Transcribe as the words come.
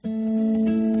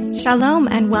Shalom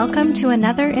and welcome to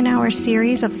another in our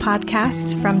series of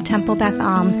podcasts from Temple Beth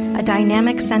Am, a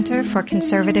dynamic center for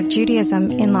conservative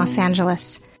Judaism in Los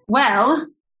Angeles. Well,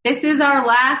 this is our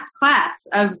last class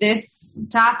of this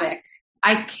topic.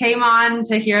 I came on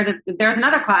to hear that there's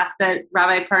another class that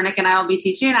Rabbi Pernick and I will be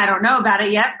teaching. I don't know about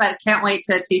it yet, but can't wait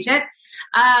to teach it.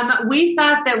 We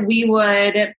thought that we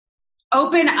would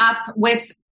open up with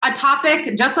a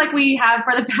topic, just like we have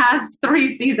for the past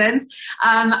 3 seasons,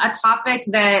 a topic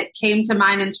that came to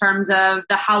mind in terms of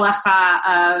the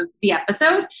halacha of the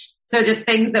episode. So just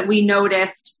things that we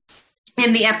noticed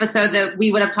in the episode that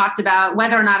we would have talked about,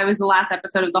 whether or not it was the last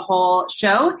episode of the whole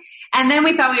show. And then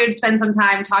we thought we would spend some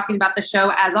time talking about the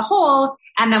show as a whole,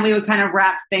 and then we would kind of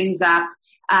wrap things up,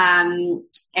 and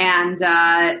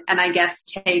I guess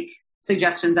take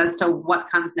suggestions as to what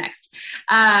comes next,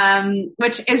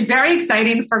 which is very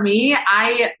exciting for me.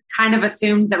 I kind of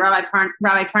assumed that Rabbi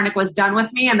Pernick was done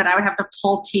with me and that I would have to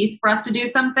pull teeth for us to do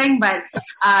something, but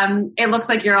it looks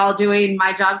like you're all doing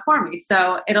my job for me.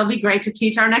 So it'll be great to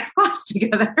teach our next class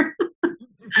together.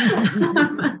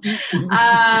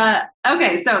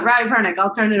 Okay, so Rabbi Pernick,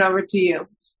 I'll turn it over to you.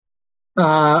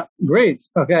 Great.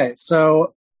 Okay,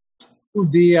 so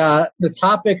the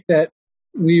topic that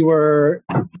we were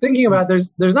thinking about,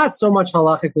 there's not so much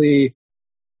halachically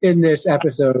in this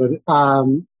episode,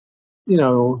 to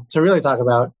really talk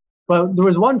about. But there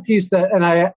was one piece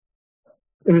that,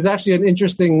 it was actually an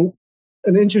interesting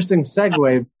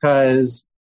segue because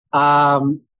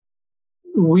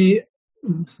we,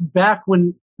 back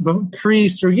when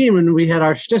pre-Surgim, when we had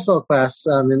our shtisel class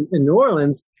in New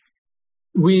Orleans,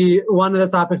 one of the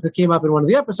topics that came up in one of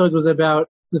the episodes was about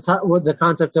the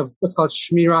concept of what's called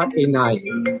shmirat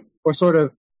einayim, or sort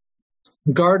of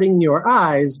guarding your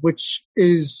eyes, which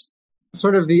is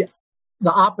sort of the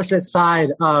opposite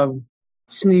side of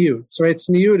tzniut, right?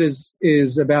 Tzniut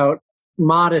is about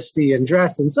modesty and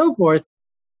dress and so forth.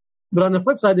 But on the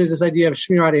flip side, there's this idea of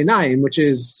shmirat einayim, which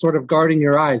is sort of guarding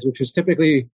your eyes, which is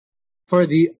typically for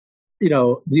the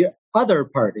other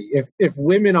party. If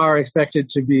women are expected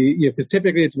to be, because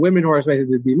typically it's women who are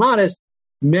expected to be modest,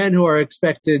 men who are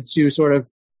expected to sort of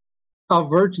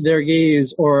avert their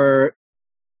gaze or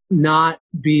not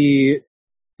be,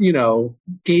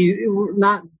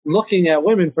 not looking at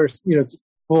women for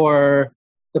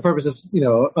the purpose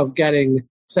of getting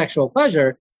sexual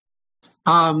pleasure.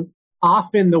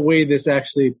 Often the way this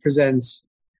actually presents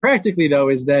practically, though,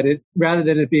 is that rather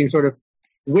than it being sort of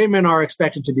women are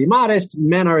expected to be modest,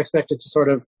 men are expected to sort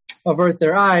of avert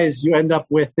their eyes, you end up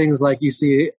with things like you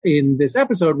see in this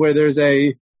episode where there's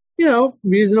a,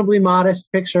 reasonably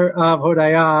modest picture of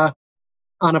Hodaya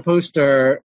on a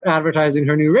poster advertising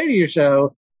her new radio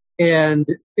show, and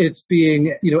it's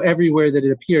being, everywhere that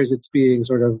it appears, it's being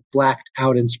sort of blacked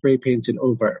out and spray painted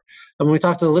over. And we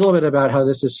talked a little bit about how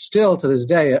this is still, to this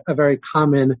day, a very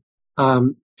common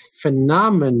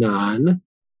phenomenon.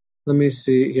 Let me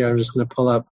see here. I'm just going to pull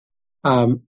up,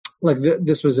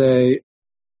 this was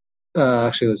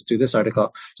actually, let's do this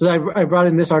article. So I brought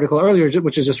in this article earlier,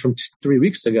 which is just from 3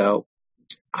 weeks ago,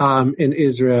 in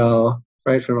Israel,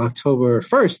 right, from October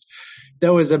 1st,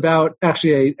 that was about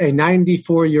actually a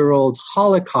 94-year-old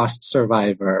Holocaust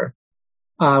survivor,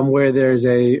 where there's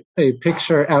a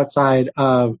picture outside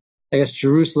of, I guess,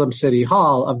 Jerusalem City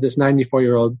Hall of this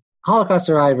 94-year-old Holocaust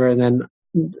survivor, and then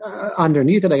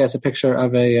underneath it, I guess, a picture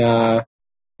of an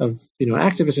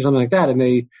activist or something like that,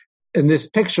 and this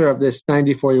picture of this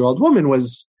 94-year-old woman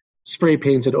was spray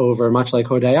painted over, much like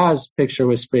Hodaya's picture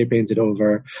was spray painted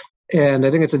over. And I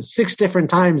think it's at 6 different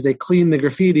times they cleaned the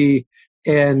graffiti,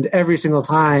 and every single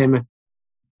time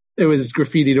it was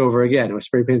graffitied over again. It was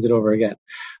spray painted over again.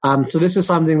 So this is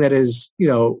something that is,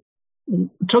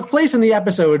 took place in the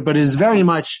episode, but is very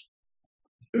much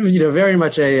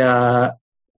a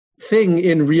thing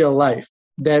in real life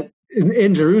that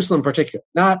in Jerusalem in particular.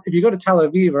 Not if you go to Tel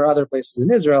Aviv or other places in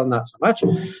Israel, not so much,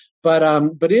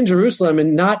 but in Jerusalem,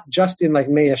 and not just in like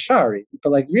Mea Shari,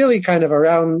 but like really kind of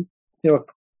around,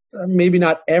 maybe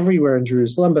not everywhere in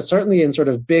Jerusalem, but certainly in sort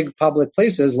of big public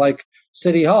places like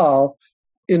City Hall.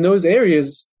 In those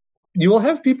areas, you will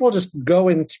have people just go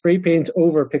and spray paint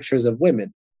over pictures of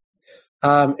women.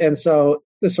 And so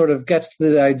this sort of gets to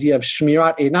the idea of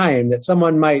shmirat einayim, that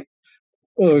someone might,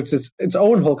 it's its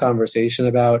own whole conversation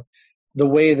about the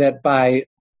way that by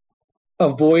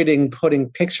avoiding putting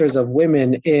pictures of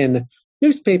women in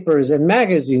newspapers and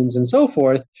magazines and so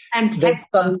forth, and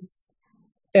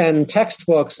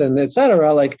textbooks and et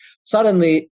cetera, like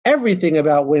suddenly everything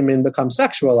about women becomes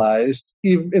sexualized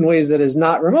in ways that is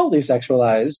not remotely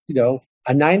sexualized.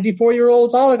 A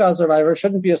 94-year-old Holocaust survivor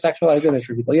shouldn't be a sexualized image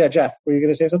for people. Yeah, Jeff, were you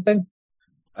going to say something?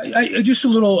 I just a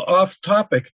little off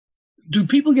topic. Do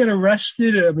people get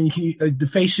arrested? I mean,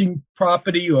 defacing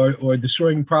property or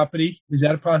destroying property, is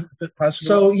that a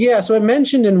possibility? So it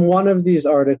mentioned in one of these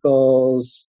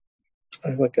articles,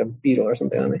 like a beetle or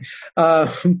something on me.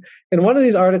 In one of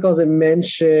these articles, it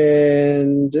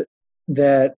mentioned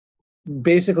that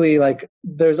basically, like,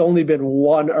 there's only been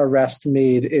one arrest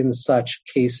made in such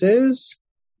cases.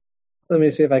 Let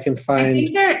me see if I can find.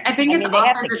 I think they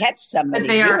have to catch somebody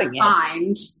that they are doing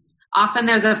fined. Often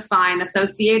there's a fine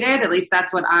associated. At least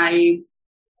that's what I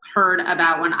heard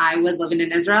about when I was living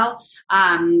in Israel.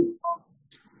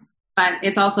 But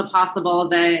it's also possible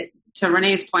that, to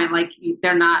Renee's point, like,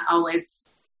 they're not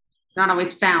always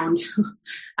found.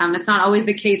 It's not always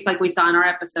the case, like we saw in our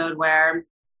episode, where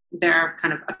they're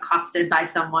kind of accosted by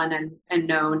someone and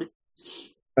known.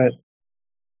 Right.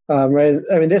 Right.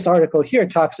 I mean, this article here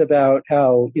talks about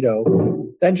how,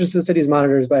 the entrance to the city is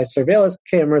monitored by surveillance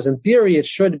cameras. In theory, it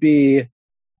should be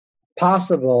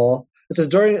possible. It says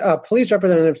during a police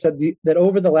representative said that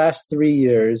over the last 3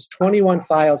 years, 21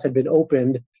 files had been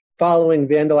opened following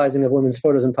vandalizing of women's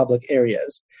photos in public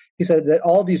areas. He said that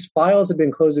all these files had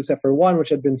been closed except for one, which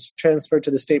had been transferred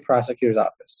to the state prosecutor's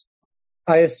office.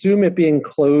 I assume it being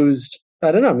closed,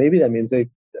 I don't know, maybe that means they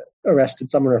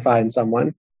arrested someone or fined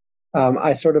someone.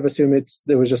 I sort of assume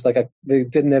there was just they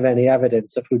didn't have any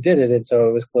evidence of who did it, and so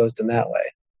it was closed in that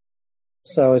way.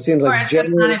 So it seems like it's just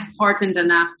not important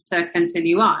enough to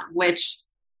continue on, which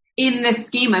in the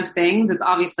scheme of things, it's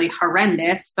obviously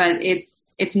horrendous, but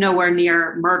it's nowhere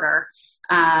near murder.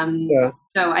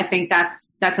 So I think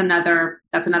that's another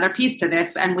piece to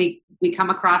this. And we come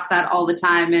across that all the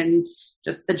time in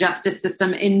just the justice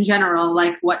system in general,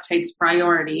 like what takes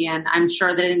priority. And I'm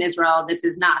sure that in Israel, this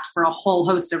is not, for a whole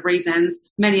host of reasons,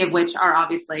 many of which are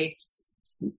obviously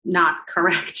not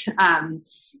correct,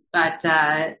 but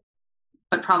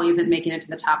probably isn't making it to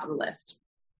the top of the list.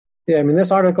 Yeah, I mean,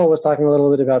 this article was talking a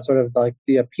little bit about sort of like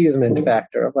the appeasement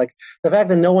factor of like the fact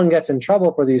that no one gets in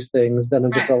trouble for these things, then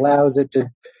it just allows it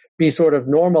to be sort of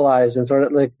normalized, and sort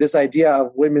of like this idea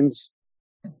of women's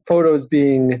photos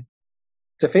being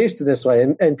defaced this way,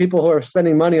 and people who are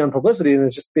spending money on publicity and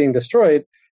it's just being destroyed,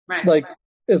 like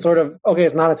it's sort of, okay,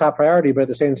 it's not a top priority, but at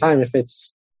the same time, if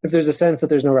there's a sense that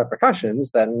there's no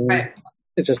repercussions, then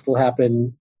it just will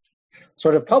happen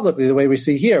sort of publicly the way we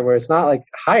see here, where it's not like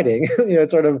hiding,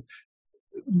 it's sort of,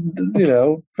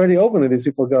 pretty openly these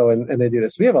people go and they do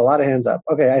this. We have a lot of hands up.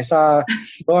 Okay, I saw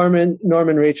Norman,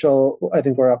 Rachel, I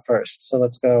think we're up first. So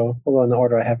let's go. We'll go in the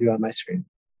order I have you on my screen.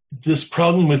 This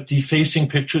problem with defacing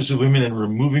pictures of women and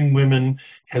removing women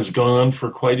has gone on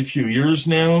for quite a few years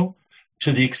now,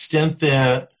 to the extent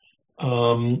that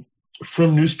from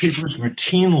newspapers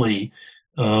routinely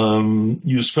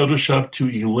use Photoshop to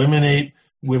eliminate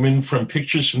women from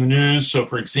pictures from the news. So,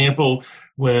 for example,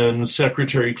 when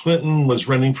Secretary Clinton was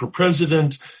running for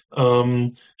president,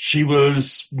 she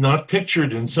was not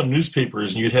pictured in some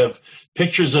newspapers, and you'd have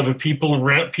pictures of people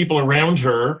around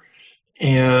her,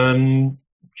 and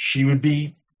she would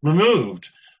be removed.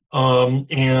 And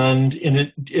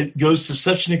it goes to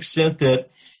such an extent that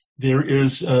there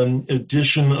is an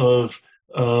edition of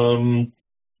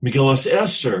Megillas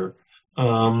Esther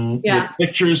with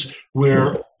pictures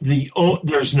where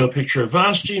there's no picture of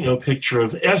Vashti, no picture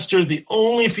of Esther. The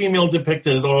only female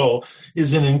depicted at all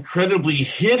is an incredibly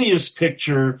hideous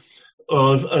picture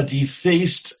of a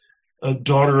defaced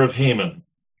daughter of Haman.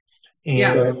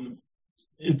 And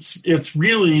it's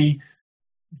really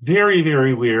very,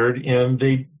 very weird. And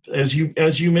they, as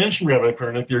you mentioned, Rabbi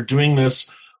Pernick, they're doing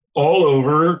this all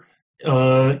over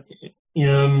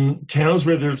in towns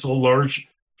where there's a large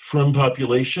Frum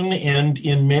population, and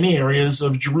in many areas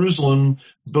of Jerusalem,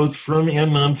 both Frum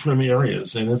and non-Frum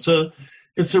areas. And it's a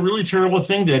really terrible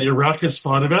thing that Iraq has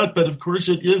fought about, but of course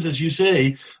it is, as you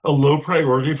say, a low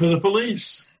priority for the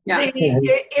police. Yeah.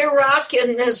 The Iraq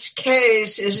in this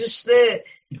case is the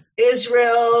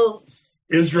Israel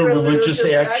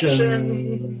Religious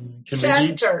Action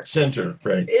Center,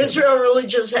 right? Israel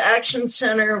Religious Action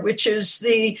Center, which is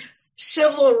the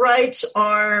civil rights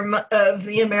arm of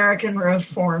the American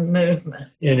Reform Movement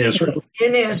in Israel.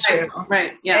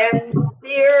 Right. Yeah. And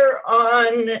they're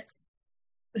on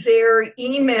their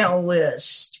email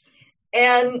list.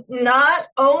 And not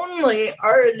only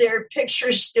are there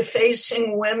pictures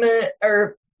defacing women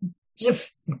or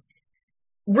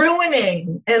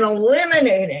ruining and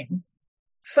eliminating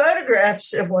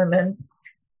photographs of women,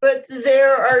 but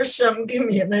there are some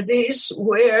communities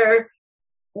where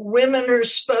women are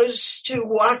supposed to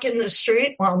walk in the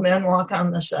street while men walk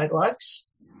on the sidewalks.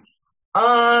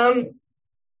 It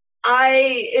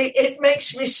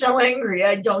makes me so angry.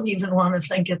 I don't even want to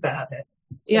think about it.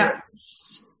 Yeah.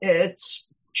 It's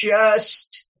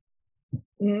just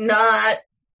not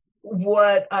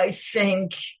what I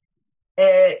think.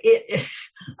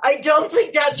 I don't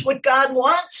think that's what God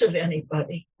wants of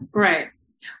anybody. Right.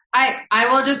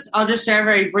 I'll just share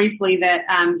very briefly that,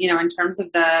 in terms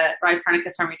of the Rabbi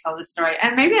Pernick's time we tell this story,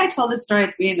 and maybe I told this story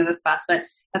at the beginning of this class, but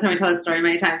that's when we tell this story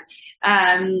many times.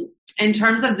 In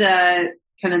terms of the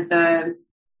kind of the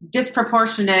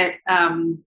disproportionate,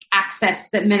 access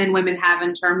that men and women have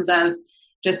in terms of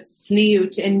just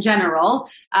tzniut in general,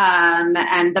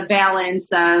 and the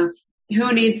balance of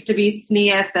who needs to be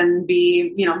tznius and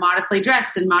be, modestly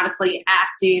dressed and modestly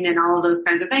acting and all of those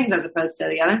kinds of things as opposed to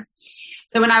the other.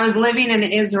 So when I was living in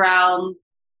Israel,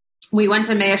 we went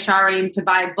to Mea Shearim to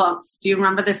buy books. Do you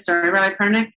remember this story, Rabbi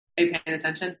Pernick? Are you paying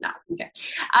attention? No. Okay.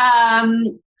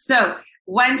 So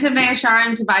went to Mea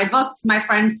Shearim to buy books. My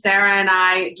friend Sarah and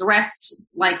I dressed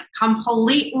like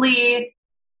completely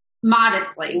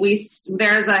modestly.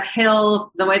 There's a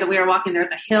hill, the way that we were walking,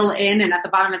 there's a hill in, and at the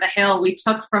bottom of the hill, we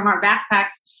took from our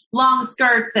backpacks long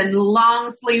skirts and long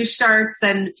sleeve shirts,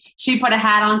 and she put a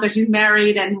hat on because she's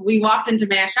married, and we walked into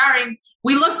Mea Shearim.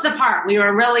 We looked the part. We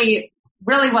were really,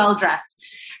 really well dressed.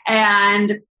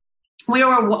 And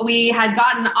we had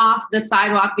gotten off the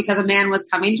sidewalk because a man was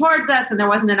coming towards us and there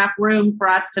wasn't enough room for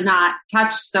us to not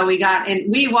touch. So we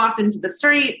walked into the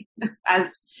street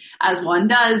as one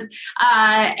does.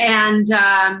 As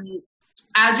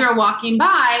we were walking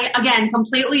by, again,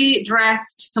 completely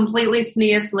dressed, completely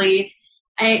tzniusly,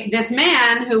 this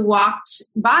man who walked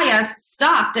by us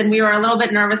stopped, and we were a little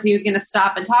bit nervous he was going to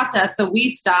stop and talk to us. So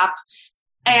we stopped.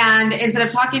 And instead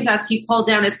of talking to us, he pulled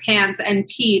down his pants and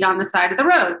peed on the side of the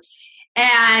road.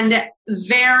 And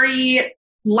very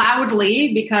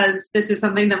loudly, because this is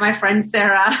something that my friend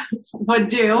Sarah would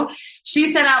do,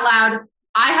 she said out loud,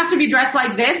 "I have to be dressed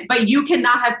like this, but you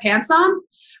cannot have pants on."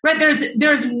 Right?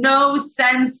 There's no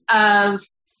sense of,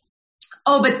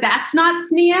 oh, but that's not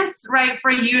tznius, right?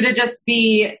 For you to just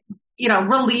be,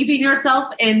 relieving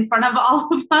yourself in front of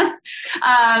all of us.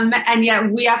 And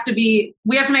yet we have to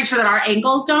make sure that our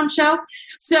ankles don't show.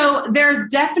 So there's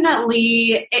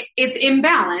definitely, it's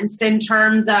imbalanced in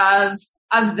terms of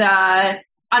the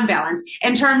unbalance,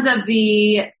 in terms of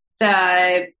the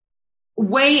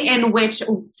way in which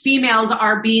females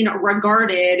are being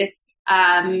regarded,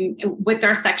 with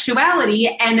their sexuality.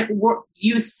 And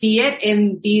you see it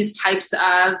in these types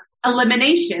of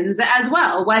eliminations as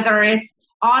well, whether it's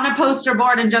on a poster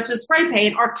board and just with spray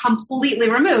paint, or completely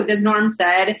removed, as Norm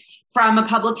said, from a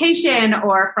publication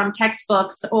or from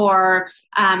textbooks or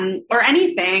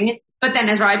anything. But then,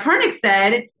 as Rabbi Pernick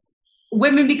said,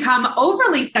 women become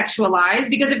overly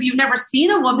sexualized, because if you've never seen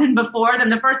a woman before, then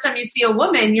the first time you see a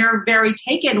woman, you're very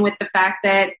taken with the fact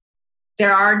that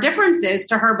there are differences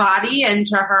to her body and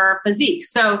to her physique.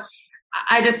 So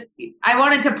I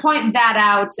wanted to point that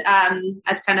out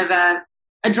as kind of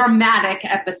a dramatic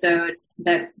episode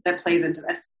that plays into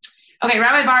this. Okay,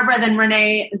 Rabbi Barbara, then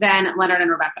Renee, then Leonard and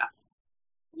Rebecca.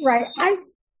 Right.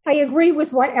 I agree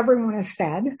with what everyone has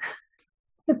said.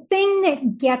 The thing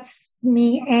that gets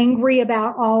me angry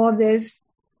about all of this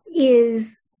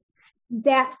is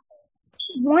that,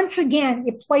 once again,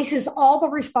 it places all the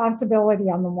responsibility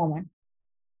on the woman.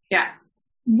 Yeah.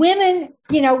 Women,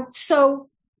 so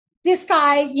this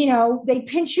guy, they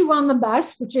pinch you on the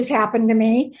bus, which has happened to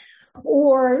me,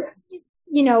 or,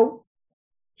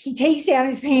 he takes down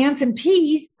his pants and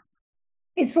pees.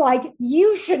 It's like,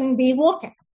 you shouldn't be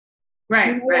looking.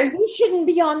 Right, right. You shouldn't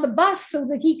be on the bus so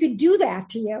that he could do that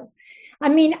to you. I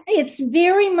mean, it's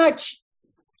very much,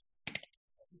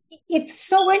 it's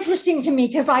so interesting to me,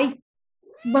 because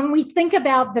when we think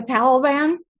about the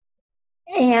Taliban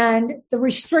and the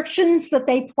restrictions that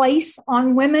they place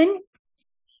on women,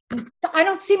 I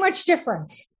don't see much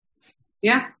difference.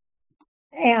 Yeah.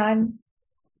 And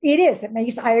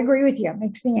I agree with you. It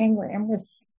makes me angry. I'm with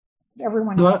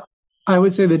everyone else. I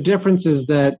would say the difference is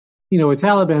that, with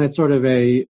Taliban, it's sort of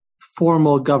a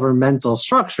formal governmental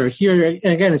structure. Here,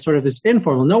 again, it's sort of this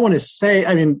informal. No one is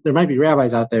saying, there might be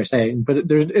rabbis out there saying, but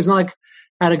it's not like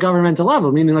at a governmental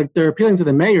level, meaning like they're appealing to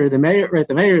the mayor. The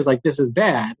mayor is like, this is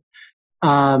bad.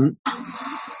 And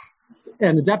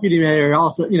the deputy mayor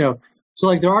also, so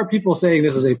like there are people saying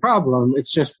this is a problem.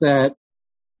 It's just that,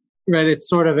 right, it's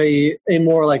sort of a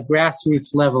more like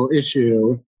grassroots level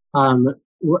issue,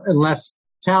 unless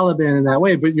Taliban in that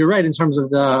way. But you're right in terms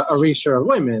of the erasure of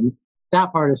women.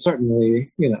 That part is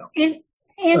certainly, And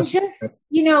just,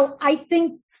 I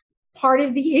think part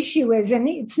of the issue is, and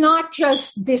it's not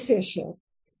just this issue,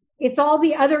 it's all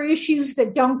the other issues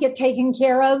that don't get taken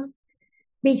care of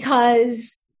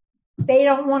because they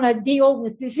don't want to deal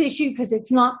with this issue because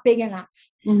it's not big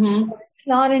enough. Mm-hmm. It's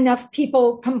not enough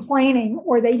people complaining,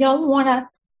 or they don't want to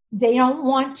They don't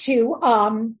want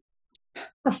to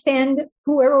offend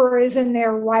whoever is in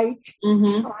their right,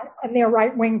 in their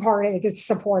right wing party that's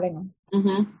supporting them.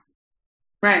 Mm-hmm.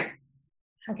 Right.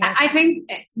 Okay. I think,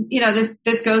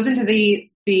 this goes into the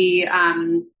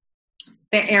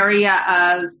area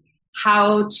of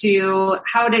how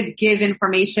to give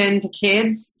information to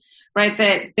kids, right?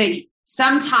 That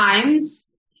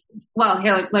sometimes,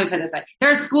 here, let me put it this way.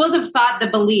 There are schools of thought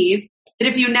that believe that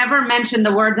if you never mention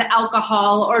the words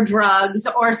alcohol or drugs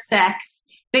or sex,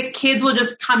 that kids will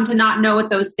just come to not know what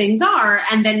those things are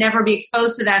and then never be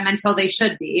exposed to them until they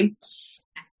should be.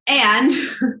 And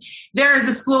there is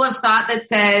a school of thought that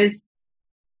says,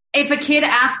 if a kid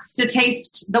asks to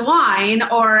taste the wine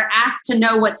or asks to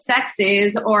know what sex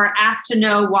is or asks to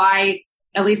know why,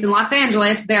 at least in Los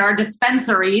Angeles, there are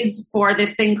dispensaries for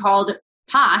this thing called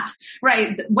pot,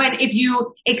 right? If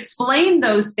you explain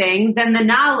those things, then the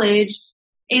knowledge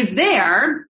is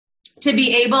there to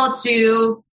be able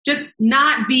to just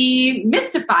not be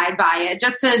mystified by it,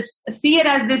 just to see it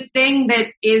as this thing that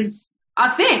is a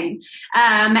thing.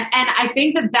 And I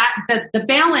think that the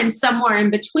balance somewhere in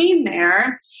between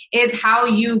there is how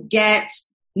you get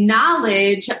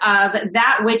knowledge of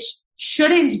that which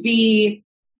shouldn't be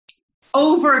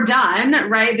overdone,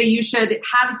 right? That you should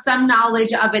have some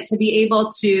knowledge of it to be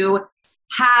able to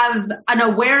have an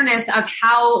awareness of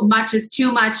how much is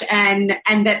too much and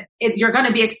that you're going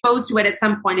to be exposed to it at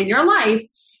some point in your life.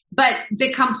 But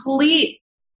the complete,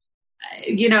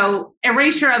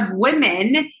 erasure of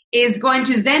women is going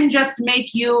to then just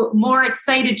make you more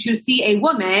excited to see a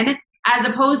woman as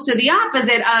opposed to the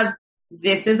opposite of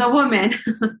this is a woman,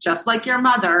 just like your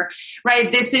mother,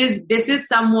 right? This is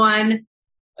someone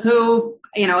who,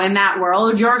 in that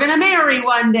world, you're going to marry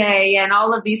one day and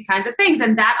all of these kinds of things.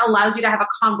 And that allows you to have a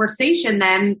conversation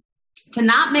then to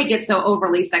not make it so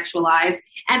overly sexualized.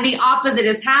 And the opposite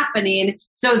is happening.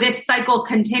 So this cycle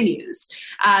continues.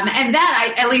 And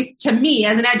that, at least to me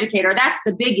as an educator, that's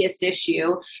the biggest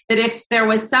issue, that if there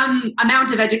was some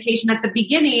amount of education at the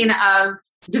beginning of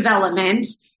development,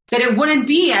 that it wouldn't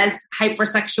be as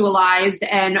hypersexualized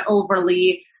and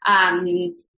overly,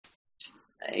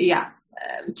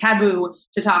 taboo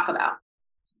to talk about.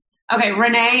 Okay,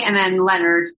 Renee and then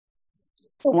Leonard.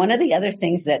 One of the other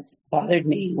things that bothered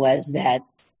me was that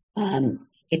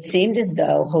it seemed as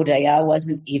though Hodaya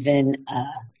wasn't even,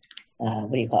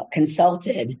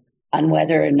 consulted on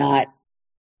whether or not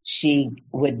she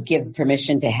would give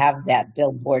permission to have that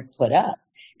billboard put up.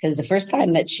 Because the first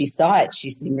time that she saw it, she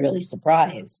seemed really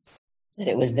surprised that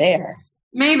it was there.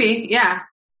 Maybe, yeah.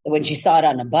 When she saw it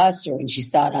on a bus or when she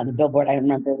saw it on the billboard, I don't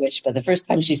remember which, but the first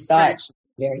time she saw it, she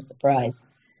was very surprised.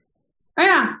 Oh,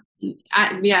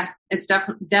 yeah. It's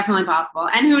definitely possible.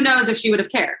 And who knows if she would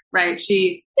have cared, right?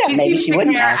 She seems to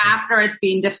care after it's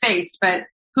being defaced, but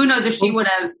who knows if she would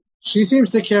have. She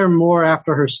seems to care more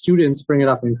after her students bring it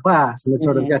up in class, and it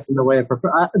sort of gets in the way of her.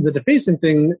 The defacing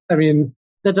thing, I mean,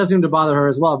 that does seem to bother her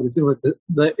as well, but it seems like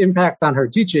the impact on her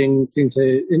teaching seems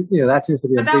to, that seems to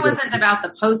be. But that wasn't about the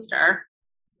poster.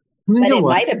 But it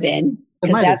might have been,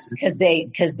 because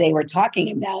they were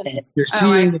talking about it. You're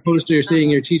seeing the poster, you're seeing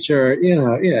your teacher,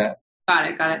 yeah. Got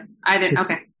it. I didn't.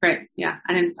 Okay, great. Yeah,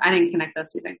 I didn't connect those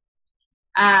two things.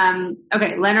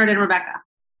 Okay, Leonard and Rebecca.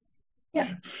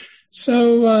 Yeah.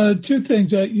 So two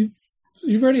things.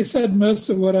 You've already said most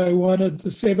of what I wanted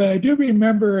to say, but I do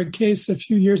remember a case a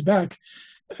few years back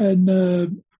in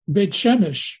Beit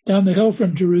Shemesh, down the hill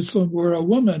from Jerusalem, where a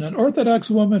woman, an Orthodox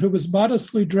woman who was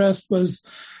modestly dressed, was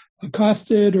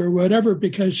accosted or whatever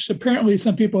because apparently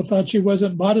some people thought she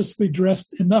wasn't modestly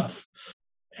dressed enough.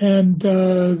 And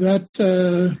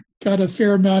that got a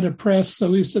fair amount of press,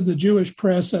 at least in the Jewish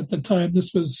press at the time.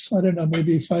 This was, I don't know,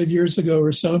 maybe 5 years ago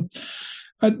or so.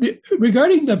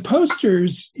 Regarding the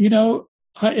posters,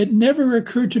 it never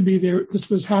occurred to me this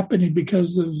was happening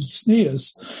because of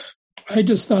SNEAs. I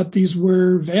just thought these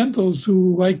were vandals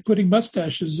who like putting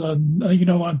mustaches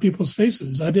on people's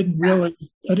faces. I didn't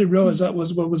realize that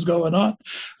was what was going on.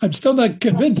 I'm still not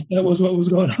convinced that was what was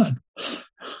going on.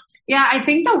 Yeah, I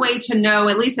think the way to know,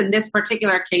 at least in this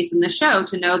particular case in the show,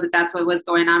 to know that that's what was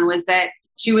going on was that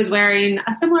she was wearing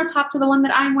a similar top to the one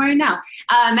that I'm wearing now.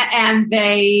 And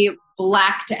they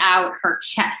blacked out her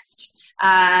chest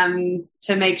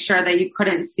to make sure that you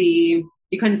couldn't see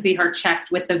her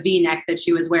chest with the V-neck that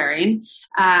she was wearing.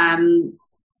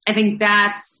 I think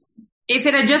that's, if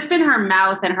it had just been her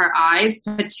mouth and her eyes,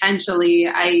 potentially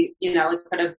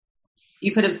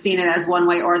you could have seen it as one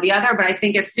way or the other. But I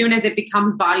think as soon as it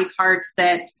becomes body parts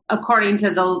that, according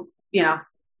to the,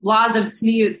 laws of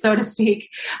SNEA, so to speak,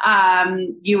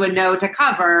 you would know to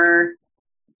cover,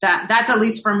 that's at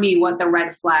least for me what the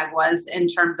red flag was in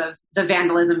terms of the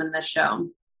vandalism in this show.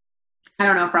 I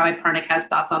don't know if Rabbi Pernick has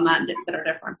thoughts on that that are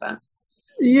different, but.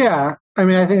 Yeah. I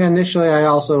mean, I think initially I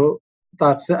also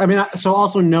thought, so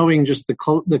also knowing just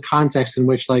the context in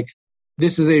which, like,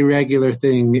 this is a regular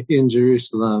thing in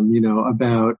Jerusalem,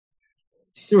 about,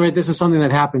 right, this is something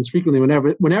that happens frequently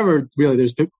whenever really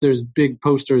there's big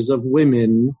posters of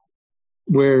women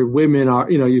where women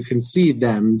are, you can see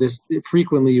them.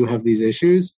 Frequently you have these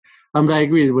issues. But I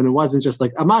agree that when it wasn't just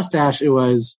like a mustache, it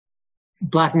was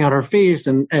blacking out her face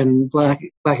and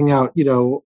blacking out,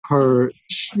 her,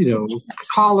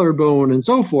 collarbone and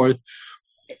so forth.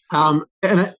 And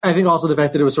I think also the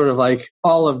fact that it was sort of like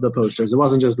all of the posters. It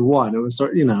wasn't just one. It was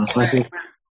sort of, so I think,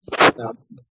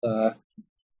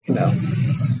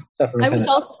 definitely.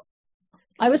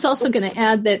 I was also going to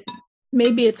add that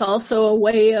maybe it's also a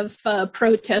way of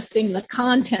protesting the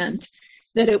content,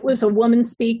 that it was a woman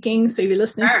speaking, so you're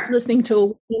listening to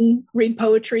a woman read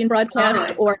poetry and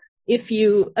broadcast, or if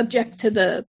you object to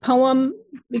the poem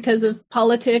because of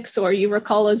politics, or you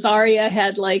recall Azaria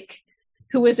had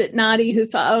who was it, Nadi, who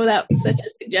thought, that was such a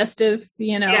suggestive,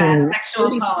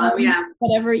 sexual poem,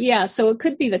 whatever. Yeah, so it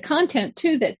could be the content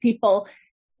too, that people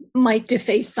might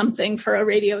deface something for a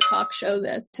radio talk show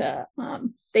that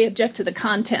they object to the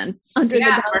content under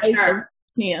the guise of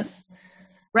sneas.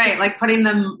 Right, like putting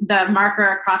the marker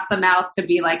across the mouth to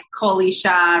be like Kol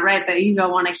Isha, right? That you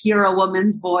don't want to hear a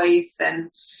woman's voice,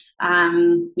 and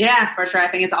for sure, I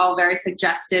think it's all very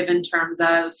suggestive in terms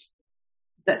of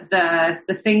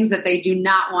the things that they do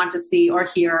not want to see or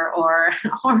hear or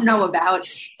know about,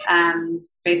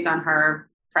 based on her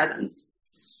presence.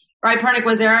 Right, Pernick,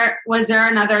 was there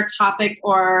another topic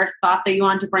or thought that you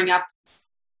wanted to bring up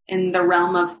in the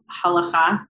realm of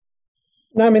halacha?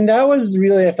 No, I mean, that was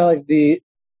really, I felt like the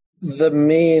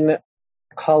main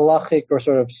halachic or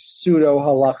sort of pseudo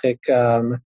halachic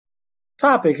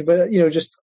topic, but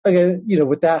just again,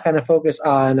 with that kind of focus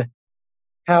on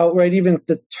how, right, even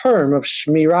the term of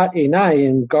shmirat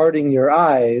einayim, guarding your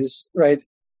eyes, right,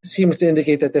 seems to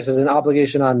indicate that this is an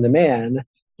obligation on the man.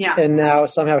 Yeah. And now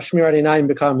somehow shmirat einayim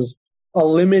becomes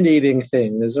eliminating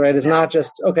things, right? It's not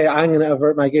just, okay, I'm going to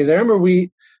avert my gaze. I remember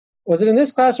was it in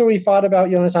this class where we fought about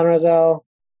Yonatan Razel?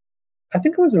 I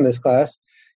think it was in this class.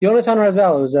 Yonatan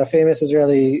Razel, who's a famous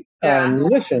Israeli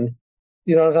musician.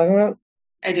 You know what I'm talking about?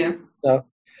 I do. No.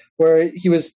 Where he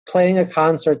was playing a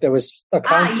concert that was a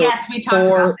concert yes, we talked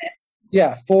about this.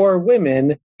 Yeah, for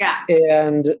women. Yeah.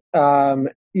 And,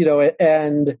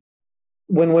 and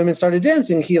when women started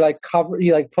dancing, he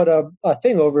put a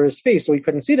thing over his face so he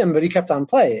couldn't see them, but he kept on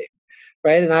playing.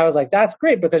 Right. And I was like, that's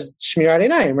great, because shmirat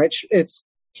einayim, right?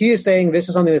 He is saying this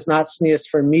is something that's not sneeze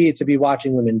for me to be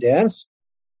watching women dance.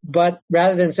 But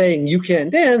rather than saying you can't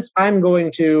dance, I'm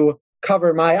going to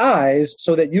cover my eyes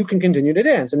so that you can continue to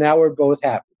dance. And now we're both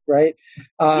happy, right?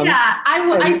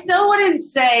 I still wouldn't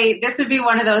say this would be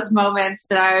one of those moments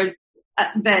that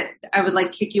I would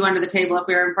like kick you under the table if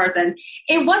we were in person.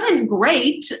 It wasn't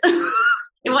great.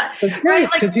 It was. It's great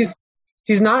because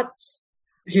he's not.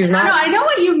 No, I know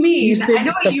what you mean. I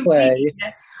know what you mean.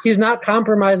 He's not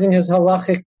compromising his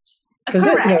halachic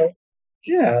position.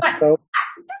 That's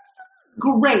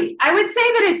great. I would say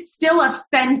that it's still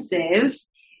offensive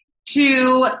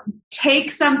to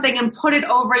take something and put it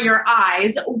over your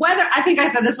eyes. I think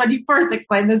I said this when you first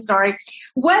explained this story,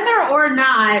 whether or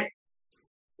not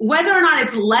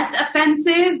it's less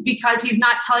offensive because he's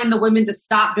not telling the women to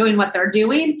stop doing what they're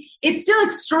doing, it's still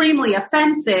extremely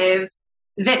offensive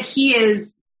that he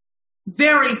is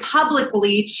very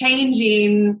publicly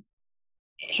changing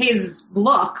his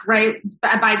look, right,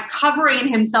 by covering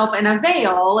himself in a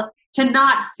veil to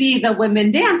not see the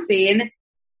women dancing.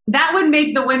 That would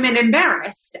make the women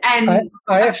embarrassed. And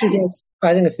I actually think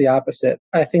it's the opposite.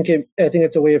 I think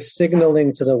it's a way of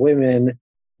signaling to the women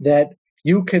that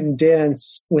you can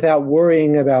dance without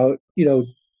worrying about,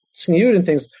 snood and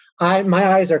things. My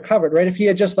eyes are covered, right? If he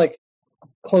had just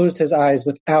closed his eyes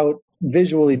without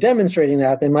visually demonstrating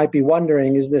that, they might be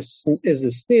wondering, is this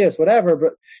sneeze, whatever.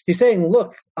 But he's saying,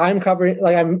 look, I'm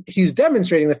covering, he's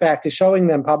demonstrating the fact, he's showing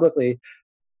them publicly,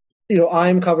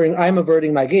 I'm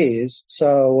averting my gaze,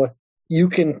 so you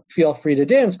can feel free to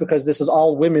dance because this is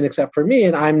all women except for me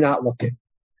and I'm not looking.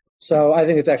 So I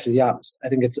think it's actually the opposite. I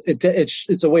think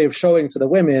it's a way of showing to the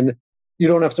women, you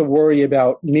don't have to worry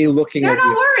about me looking at you. They're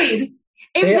not worried.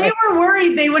 If they were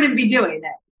worried, they wouldn't be doing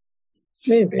it.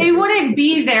 Maybe. They wouldn't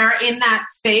be there in that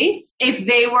space if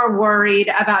they were worried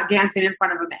about dancing in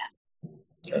front of a man.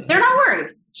 They're not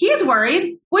worried. he's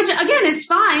worried, which again is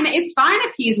fine. It's fine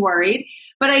if he's worried,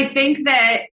 but I think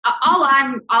that all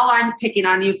I'm picking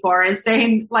on you for is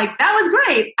saying like, that was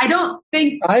great. I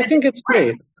think it's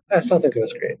great. I still think it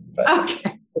was great. But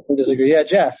okay. I can disagree. Yeah,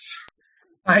 Jeff.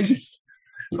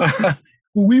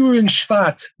 We were in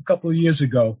Shvat a couple of years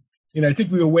ago, and I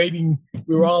think we were waiting.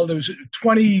 There was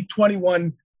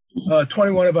 21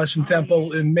 of us in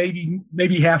Temple, and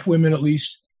maybe half women at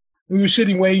least. We were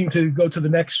sitting waiting to go to the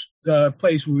next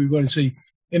place where we were going to see.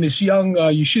 And this young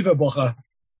yeshiva bocha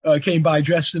came by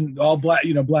dressed in all black,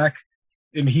 black.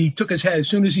 And he took his hat, as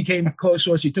soon as he came close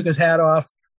to us, he took his hat off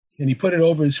and he put it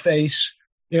over his face.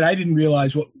 And I didn't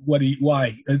realize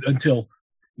why until,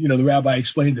 the rabbi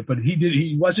explained it. But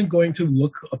he wasn't going to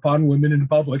look upon women in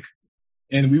public.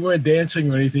 And we weren't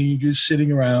dancing or anything. He was just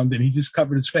sitting around and he just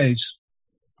covered his face.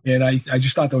 And I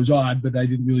just thought that was odd, but I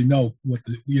didn't really know what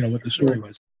the story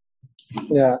was.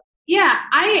 Yeah. Yeah,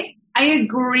 I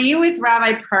agree with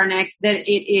Rabbi Pernick that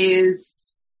it is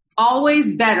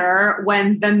always better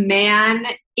when the man,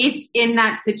 if in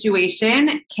that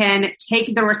situation, can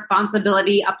take the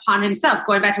responsibility upon himself.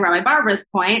 Going back to Rabbi Barbara's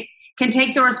point, can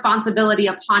take the responsibility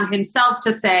upon himself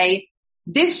to say,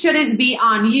 this shouldn't be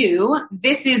on you.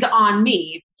 This is on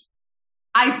me.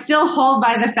 I still hold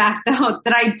by the fact, though,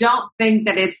 that I don't think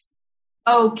that it's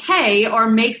okay or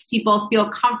makes people feel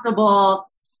comfortable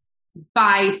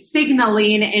by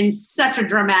signaling in such a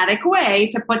dramatic way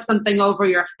to put something over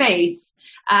your face.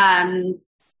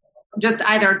 Just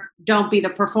either don't be the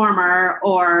performer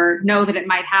or know that it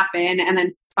might happen and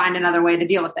then find another way to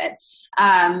deal with it.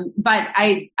 But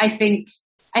I think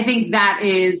that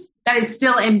is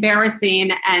still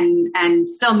embarrassing and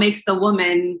still makes the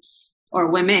woman or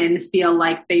women feel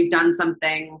like they've done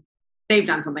something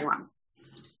wrong.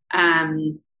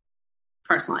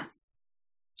 Personally.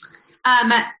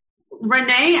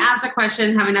 Renee asked a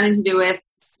question having nothing to do with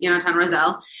Yonatan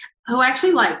Razel, who I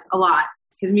actually liked a lot.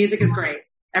 His music is great.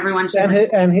 Everyone should.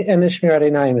 And his Shmirat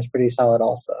Einayim is pretty solid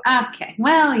also. Okay.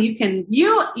 Well,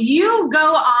 you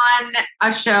go on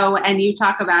a show and you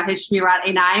talk about his Shmirat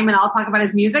Einayim and I'll talk about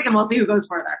his music and we'll see who goes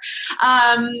further.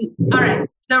 All right.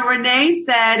 So Renee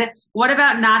said, what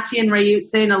about Nati and Rayut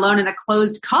sitting alone in a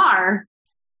closed car?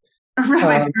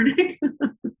 Rabbi Pernick?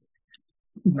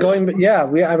 Back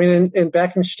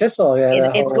in Shtisel.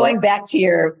 Yeah, it's going back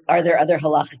to are there other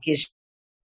halachic issues?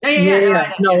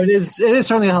 Yeah. No, it is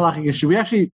certainly a halachic issue. We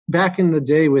actually, back in the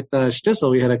day with Shtisel,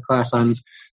 we had a class on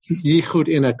yichud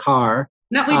in a car.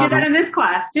 No, we did that in this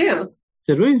class too.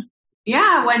 Did we?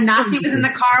 Yeah, when Nati was in the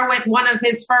car with one of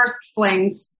his first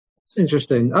flings.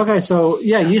 Interesting. Okay, so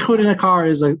yeah, yichud in a car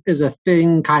is a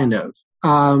thing, kind of.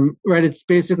 Right? It's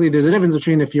basically, there's a difference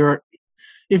between if you're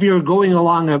going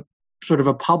along a sort of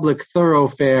a public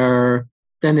thoroughfare,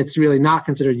 then it's really not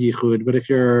considered yichud. But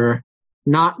if you're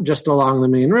not just along the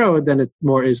main road, then it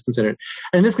more is considered.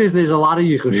 And in this case, there's a lot of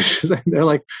yichud issues. They're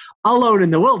like alone in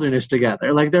the wilderness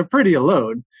together. Like they're pretty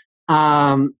alone.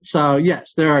 So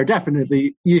yes, there are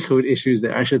definitely yichud issues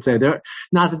there. I should say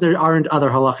not that there aren't other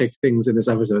halachic things in this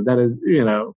episode. That is,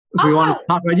 if we want to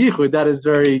talk about yichud, that is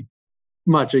very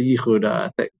much a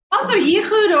yichud thing. Also,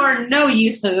 yichud or no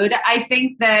yichud, I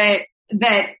think that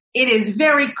it is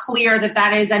very clear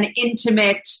that is an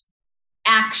intimate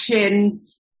action,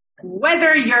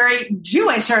 whether you're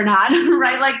Jewish or not,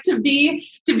 right? Like to be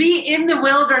in the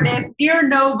wilderness, near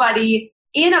nobody,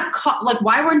 in a car. Like,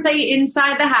 why weren't they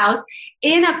inside the house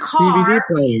in a car?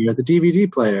 The DVD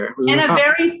player. In a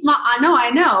very small,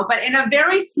 I know, but in a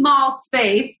very small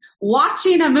space,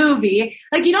 watching a movie.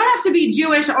 Like, you don't have to be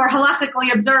Jewish or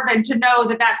halachically observant to know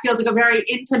that feels like a very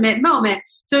intimate moment.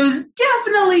 So it was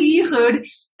definitely yichud,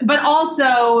 but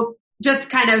also just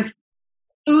kind of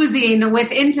oozing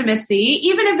with intimacy,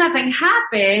 even if nothing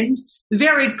happened,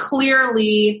 very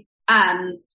clearly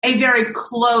a very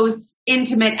close,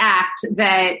 intimate act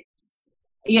that,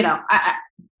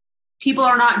 people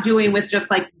are not doing with just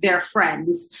like their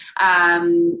friends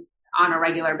on a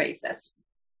regular basis.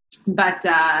 But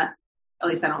at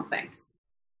least I don't think.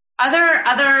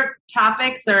 Other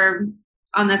topics are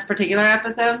on this particular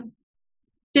episode?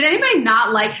 Did anybody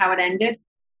not like how it ended?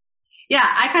 Yeah,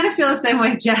 I kind of feel the same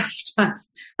way Jeff does.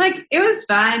 Like, it was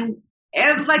fun.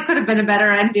 It could have been a better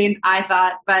ending, I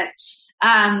thought. But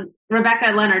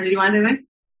Rebecca, Leonard, did you want to say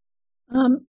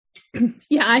anything?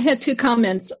 Yeah, I had two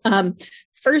comments.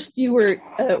 First, we were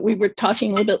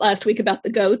talking a little bit last week about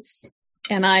the goats,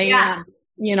 and I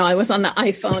was on the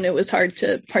iPhone. It was hard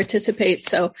to participate,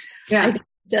 so I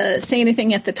didn't say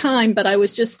anything at the time. But I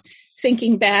was just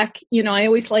thinking back. I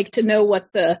always like to know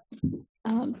what the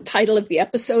title of the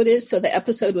episode is. So the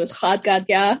episode was Chad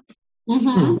Gadya.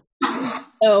 Mm-hmm.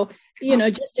 So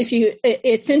just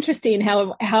it's interesting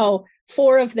how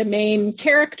four of the main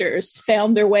characters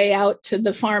found their way out to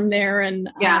the farm there and,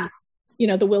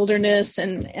 the wilderness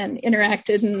and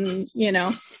interacted and,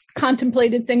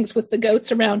 contemplated things with the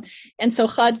goats around. And so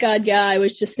Chad Gadya, I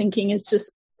was just thinking, is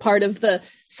just part of the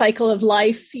cycle of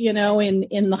life, in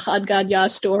the Chad Gadya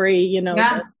story,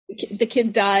 the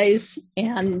kid dies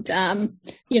and,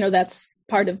 that's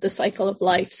part of the cycle of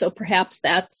life. So perhaps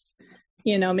that's,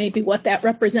 maybe what that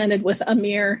represented with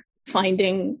Amir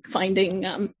finding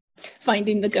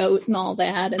the goat and all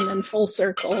that, and then full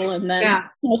circle. And then,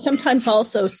 sometimes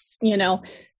also,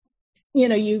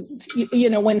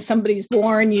 when somebody's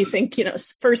born, you think,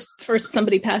 first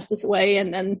somebody passes away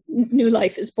and then new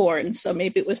life is born. So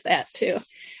maybe it was that too.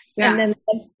 Yeah. And then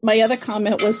my other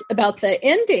comment was about the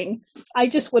ending. I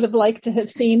just would have liked to have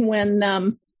seen when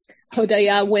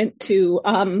Hodaya went to,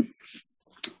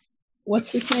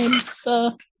 what's his name's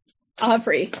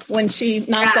Avri, when she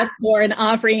knocked at the door and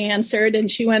Avri answered and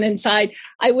she went inside.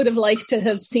 I would have liked to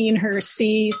have seen her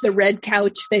see the red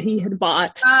couch that he had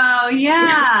bought. Oh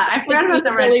yeah, I forgot about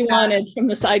the red really couch. Wanted from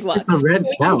the sidewalk. It's a red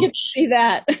couch. Get to see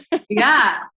that.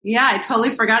 yeah, I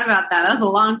totally forgot about that. That was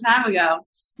a long time ago.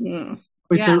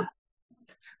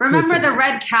 Remember the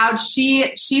red couch?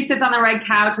 She sits on the red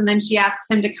couch and then she asks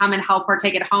him to come and help her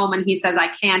take it home, and he says, "I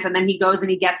can't." And then he goes and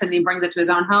he gets it and he brings it to his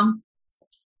own home.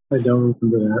 I don't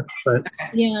remember that, but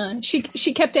yeah, she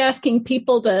kept asking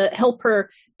people to help her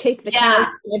take the couch.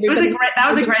 That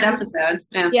was a great episode.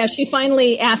 Yeah, she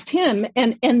finally asked him,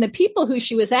 and the people who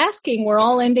she was asking were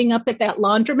all ending up at that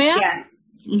laundromat. Yes.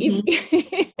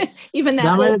 Mm-hmm. Even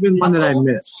that might have been one that I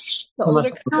missed. The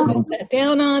older couple sat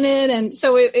down on it, and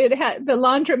so it had the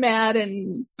laundromat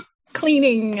and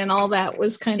cleaning and all that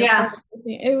was kind of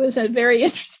it was a very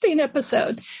interesting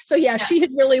episode. So she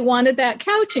had really wanted that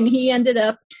couch, and he ended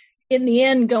up in the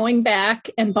end going back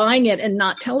and buying it and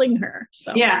not telling her.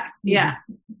 So I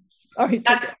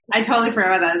totally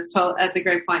forgot about that. That's a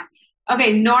great point.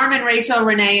 Okay, Norm and Rachel,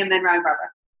 Renee, and then Ryan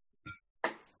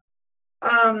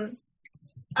Barbara.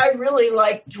 I really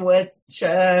liked what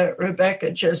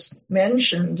Rebecca just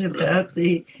mentioned about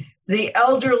the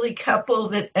elderly couple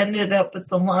that ended up at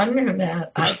the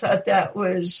laundromat. I thought that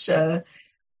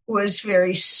was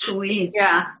very sweet.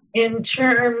 Yeah. In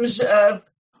terms of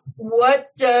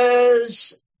what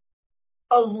does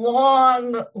a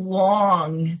long,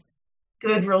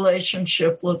 good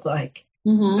relationship look like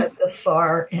at the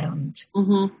far end?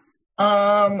 Mm-hmm.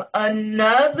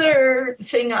 Another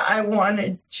thing I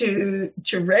wanted to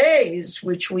raise,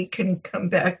 which we can come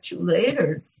back to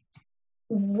later,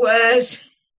 was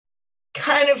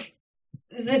kind of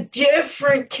the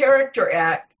different character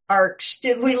arcs.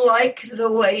 Did we like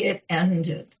the way it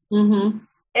ended? Mm-hmm.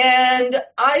 And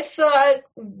I thought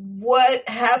what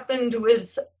happened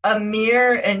with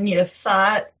Amir and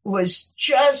Yafat was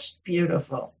just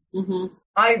beautiful. Mm-hmm.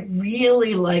 I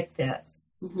really liked that.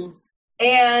 Mm-hmm.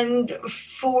 And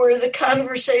for the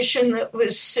conversation that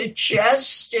was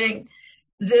suggesting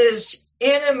this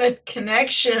intimate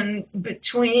connection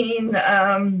between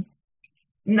Nati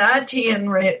and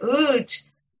Reut,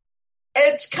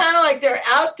 it's kind of like they're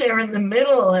out there in the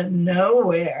middle of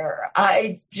nowhere.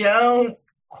 I don't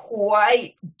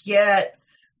quite get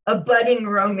a budding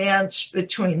romance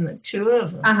between the two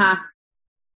of them.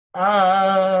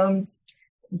 And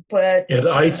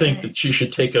I think that she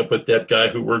should take up with that guy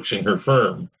who works in her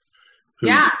firm.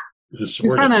 He's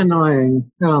kind of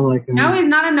annoying. I don't like him. No, he's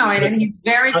not annoying, and he's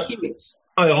very cute.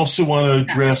 I also want to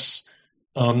address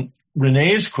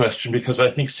Renee's question, because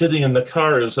I think sitting in the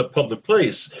car is a public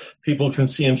place. People can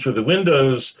see in through the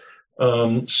windows,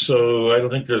 so I don't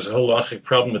think there's a halachic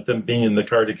problem with them being in the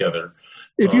car together.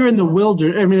 If you're in the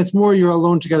wilderness, I mean, it's more you're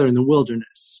alone together in the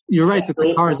wilderness. You're right that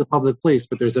the car is a public place,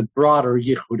 but there's a broader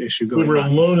yichud issue going on. We're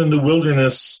alone in the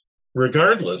wilderness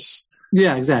regardless.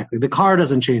 Yeah, exactly. The car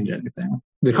doesn't change anything.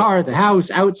 The car, the house,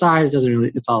 outside, it doesn't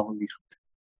really, it's all yichud.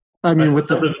 I mean,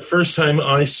 the first time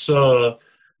I saw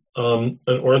an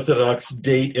Orthodox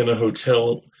date in a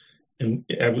hotel, and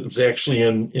it was actually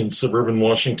in suburban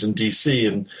Washington, D.C.,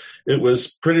 and it was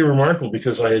pretty remarkable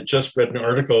because I had just read an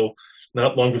article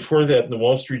not long before that in the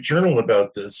Wall Street Journal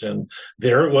about this, and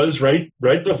there it was right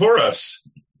before us.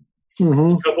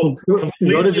 Mm-hmm.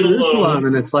 Go to Jerusalem,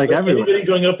 and it's like everywhere. Anybody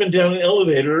going up and down an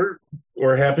elevator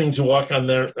or happening to walk on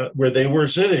there where they were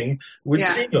sitting would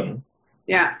see them.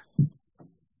 Yeah.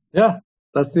 Yeah,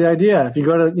 that's the idea. If you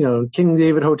go to, King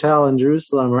David Hotel in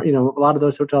Jerusalem, or, a lot of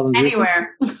those hotels in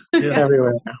Anywhere. Jerusalem.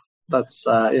 Everywhere. That's,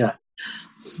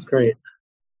 it's great.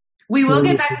 We will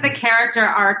get back to the character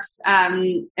arcs.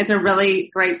 It's a really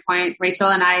great point, Rachel,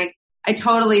 and I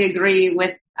totally agree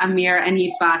with Amir and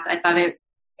Yifat. I thought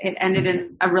it ended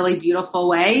in a really beautiful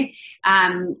way.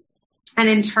 And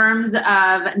in terms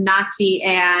of Nati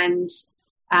and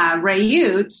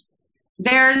Reut,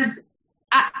 there's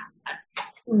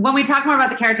when we talk more about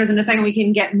the characters in a second, we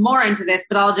can get more into this,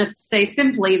 but I'll just say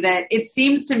simply that it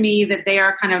seems to me that they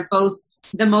are kind of both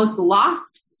the most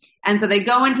lost. And so they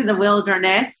go into the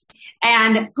wilderness,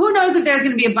 and who knows if there's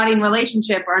going to be a budding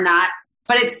relationship or not,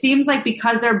 but it seems like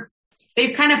because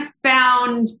they've kind of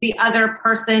found the other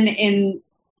person in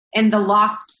the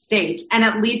lost state, and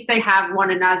at least they have one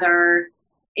another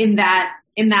in that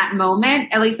moment.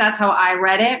 At least that's how I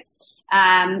read it.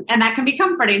 And that can be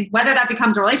comforting. Whether that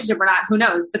becomes a relationship or not, who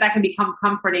knows? But that can become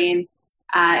comforting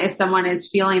if someone is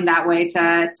feeling that way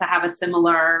to have a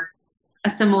similar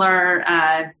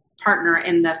partner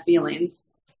in the feelings.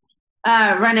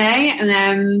 Renee, and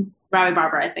then Rabbi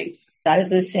Barbara, I think. I was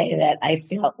going to say that I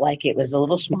felt like it was a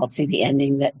little schmaltzy, the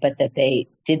ending, but that they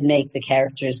did make the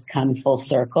characters come full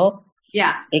circle.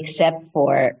 Yeah. Except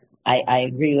for, I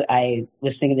agree, I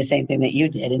was thinking the same thing that you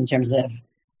did in terms of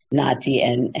Nati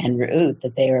and Reut,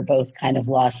 that they were both kind of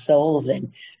lost souls,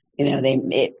 and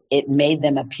it made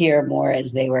them appear more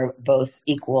as they were both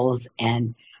equals,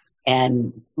 and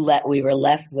we were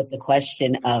left with the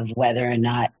question of whether or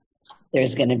not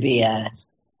there's going to be a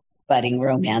budding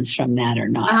romance from that or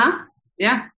not. Uh-huh.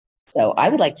 Yeah. So I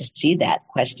would like to see that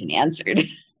question answered.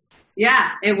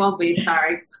 Yeah, it won't be.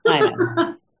 Sorry. I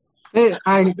know. It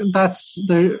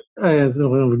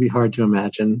would be hard to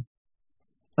imagine.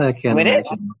 I can't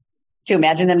imagine. To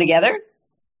imagine them together?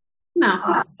 No.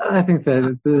 I think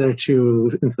that they're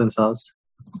too into themselves.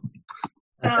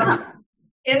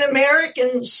 In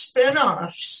American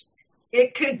spin-offs,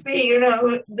 it could be,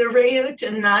 the Reut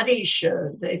and Nati show.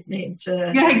 They'd need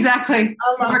to... Yeah, exactly.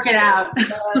 Work it out.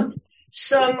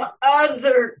 Some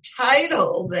other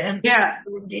title than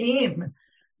Redeem.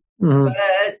 Mm-hmm.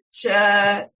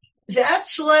 But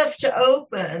that's left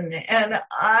open. And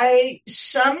I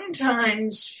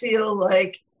sometimes feel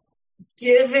like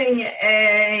giving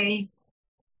a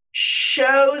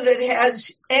show that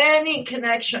has any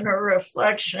connection or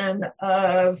reflection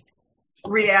of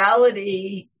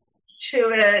reality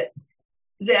to it,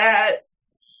 that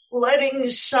letting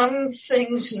some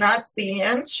things not be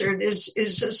answered is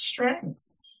a strength.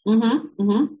 Mm-hmm.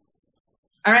 Mm-hmm.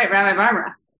 All right, Rabbi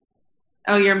Barbara.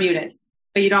 Oh, you're muted,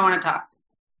 but you don't want to talk.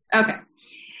 Okay.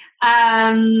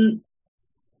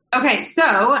 Okay,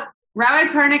 so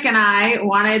Rabbi Pernick and I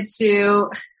wanted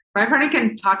to... Rabbi Pernick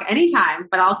can talk anytime,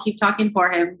 but I'll keep talking for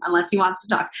him unless he wants to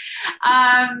talk.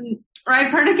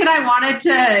 Rabbi Pernick and I wanted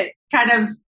to kind of,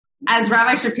 as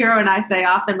Rabbi Shapiro and I say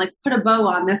often, like put a bow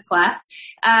on this class,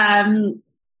 and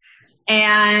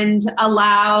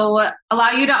allow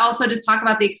you to also just talk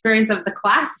about the experience of the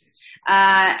class,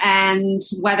 and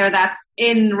whether that's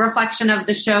in reflection of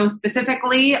the show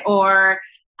specifically or...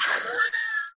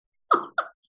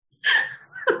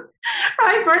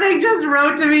 Rabbi Pernick just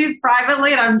wrote to me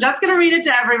privately, and I'm just going to read it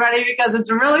to everybody because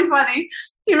it's really funny.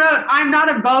 He wrote, "I'm not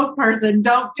a bow person.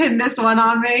 Don't pin this one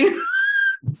on me."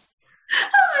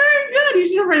 That's very good. You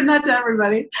should have written that to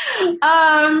everybody.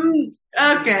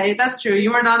 Okay, that's true.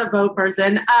 You are not a bow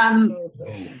person.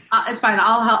 It's fine.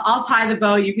 I'll tie the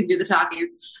bow. You can do the talking.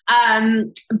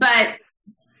 But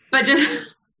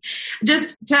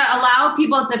just to allow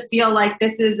people to feel like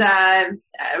this is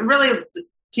really,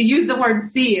 to use the word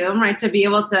siyum, right, to be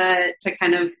able to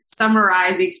kind of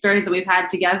summarize the experience that we've had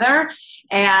together,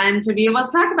 and to be able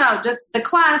to talk about just the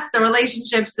class, the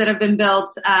relationships that have been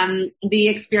built, the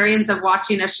experience of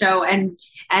watching a show and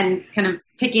kind of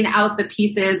picking out the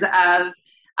pieces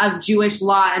of Jewish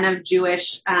law and of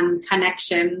Jewish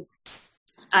connection.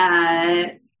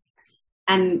 And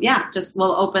yeah, just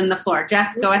we'll open the floor.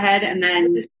 Jeff, go ahead, and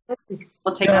then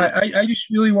we'll take that. I just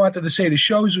really wanted to say the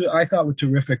shows I thought were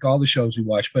terrific, all the shows we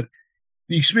watched, but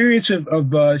the experience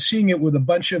of seeing it with a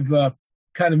bunch of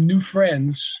kind of new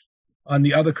friends on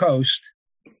the other coast,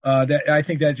 that I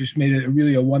think that just made it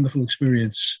really a wonderful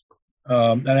experience.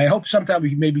 And I hope sometime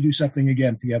we can maybe do something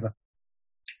again together.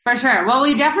 For sure. Well,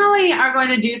 we definitely are going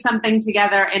to do something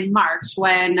together in March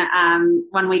when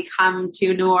we come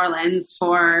to New Orleans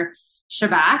for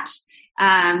Shabbat.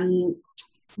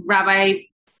 Rabbi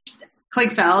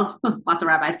Kligfeld, lots of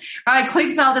rabbis. Rabbi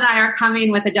Kligfeld and I are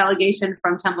coming with a delegation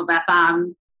from Temple Beth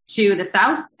Am to the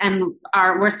south, and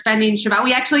we're spending Shabbat.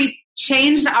 We actually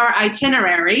changed our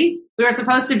itinerary. We were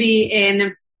supposed to be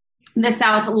in the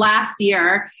south last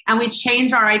year, and we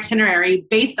changed our itinerary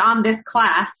based on this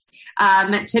class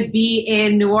to be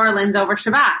in New Orleans over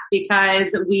Shabbat,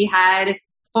 because we had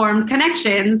formed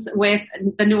connections with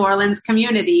the New Orleans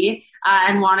community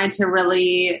and wanted to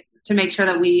really to make sure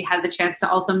that we had the chance to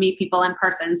also meet people in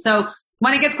person. So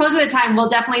when it gets closer to the time, we'll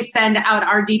definitely send out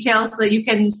our details so that you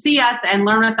can see us and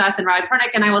learn with us. And Rabbi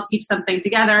Pernick and I will teach something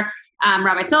together.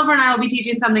 Rabbi Silver and I will be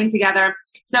teaching something together.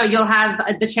 So you'll have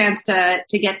the chance to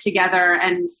get together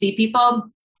and see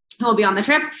people who will be on the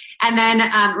trip. And then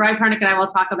Rabbi Pernick and I will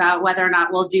talk about whether or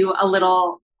not we'll do a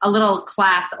little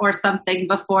class or something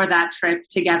before that trip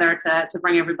together to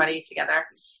bring everybody together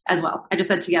as well. I just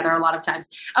said together a lot of times.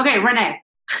 Okay, Renee.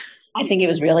 I think it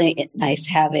was really nice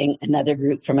having another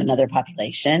group from another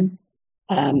population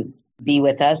be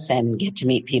with us and get to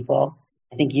meet people.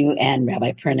 I think you and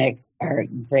Rabbi Pernick are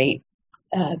great.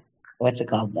 What's it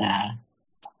called?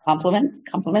 Compliment.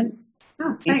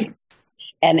 Oh, thanks.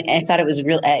 And I thought it was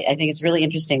I think it's really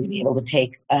interesting to be able to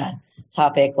take a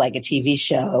topic like a TV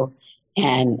show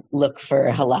and look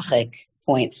for halachic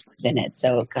points within it.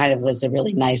 So it kind of was a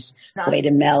really nice way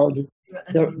to meld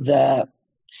the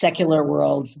secular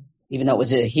world, even though it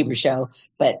was a Hebrew show,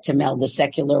 but to meld the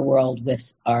secular world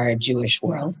with our Jewish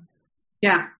world.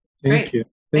 Yeah. Thank you.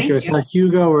 I saw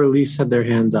Hugo or Lise had their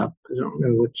hands up. I don't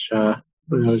know which, it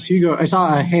was Hugo. I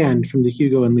saw a hand from the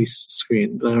Hugo and Lise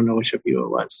screen, but I don't know which of you it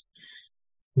was.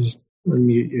 Just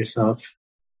unmute yourself.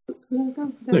 There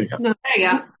you go. No, there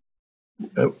you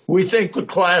go. We think the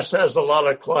class has a lot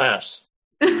of class.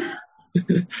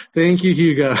 Thank you,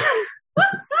 Hugo.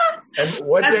 And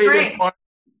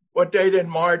what date in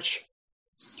March?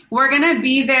 We're going to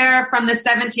be there from the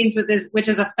 17th, which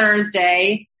is a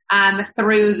Thursday,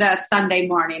 through the Sunday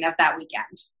morning of that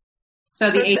weekend.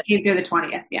 So the 18th through the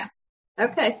 20th. Yeah.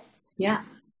 Okay. Yeah.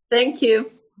 Thank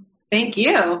you. Thank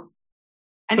you. So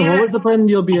what was the plan?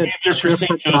 You'll be at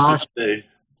St. Joseph's Day.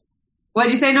 What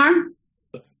did you say, Norm?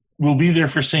 We'll be there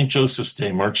for St. Joseph's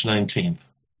Day, March 19th.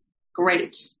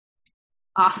 Great.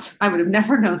 Awesome. I would have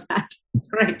never known that.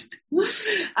 Great. What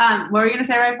were you going to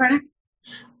say, Rabbi Pernick?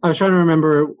 I was trying to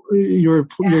remember. You're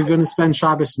going to spend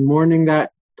Shabbos morning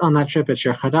on that trip at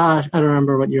Shir Chadash. I don't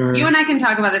remember what you're. You and I can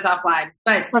talk about this offline,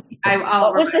 but what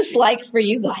was this like for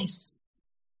you guys?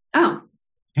 Oh,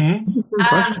 that's a good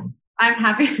question. I'm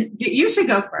happy. You should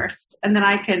go first, and then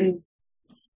I can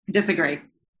disagree.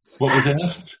 What was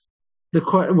that?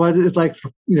 What is like,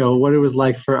 what it was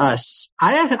like for us.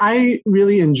 I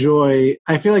really enjoy.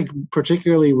 I feel like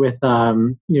particularly with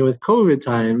with COVID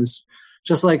times,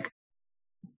 just like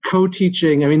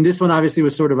co-teaching. I mean, this one obviously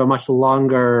was sort of a much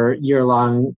longer,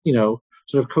 year-long,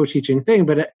 sort of co-teaching thing,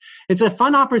 but it's a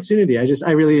fun opportunity.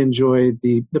 I really enjoy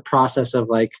the process of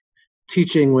like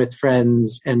teaching with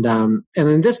friends, and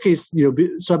in this case,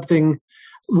 something.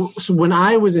 So when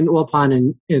I was in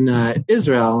Ulpan in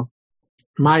Israel,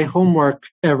 my homework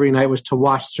every night was to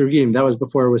watch Surgim. That was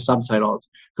before it was subtitled,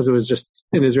 because it was just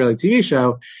an Israeli TV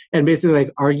show, and basically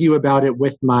like argue about it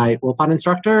with my Ulpan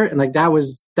instructor, and like that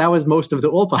was most of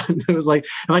the Ulpan. It was like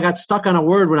if I got stuck on a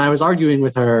word when I was arguing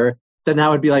with her, then that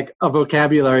would be like a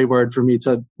vocabulary word for me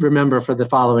to remember for the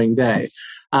following day.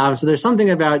 So there's something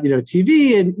about,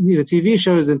 TV and, TV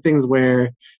shows and things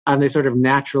where they sort of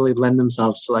naturally lend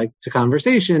themselves to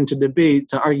conversation, to debate,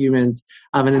 to argument.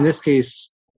 And in this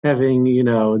case, having,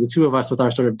 the two of us with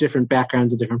our sort of different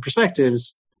backgrounds and different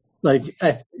perspectives,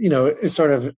 it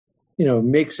sort of,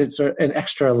 makes it sort of an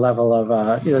extra level of,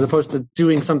 as opposed to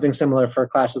doing something similar for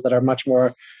classes that are much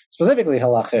more specifically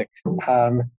halachic.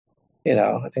 I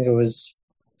think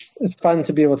it's fun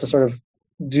to be able to sort of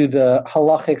do the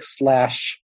halachic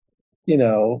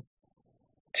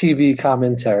 / TV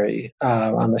commentary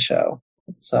on the show.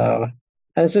 So,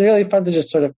 and it's been really fun to just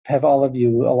sort of have all of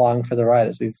you along for the ride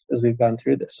as we've gone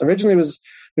through this. Originally, we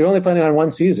were only planning on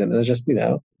one season, and it's just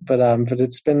but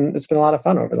it's been a lot of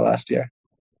fun over the last year.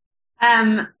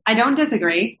 I don't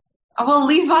disagree. We'll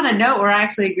leave on a note where I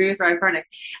actually agree with Rabbi Pernick.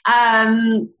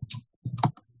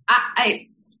 I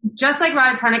just like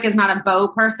Rabbi Pernick is not a bow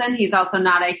person, he's also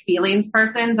not a feelings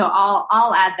person. So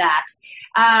I'll add that.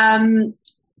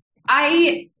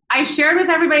 I shared with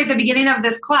everybody at the beginning of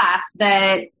this class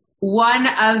that one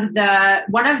of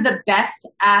the best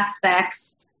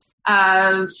aspects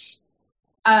of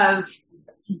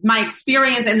my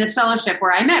experience in this fellowship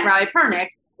where I met Rabbi Pernick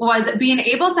was being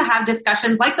able to have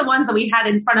discussions like the ones that we had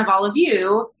in front of all of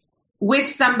you with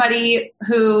somebody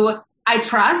who I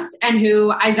trust and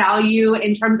who I value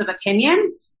in terms of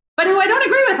opinion, but who I don't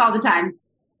agree with all the time.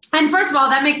 And first of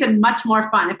all, that makes it much more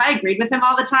fun. If I agreed with him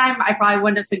all the time, I probably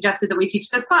wouldn't have suggested that we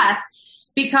teach this class,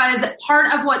 because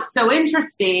part of what's so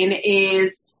interesting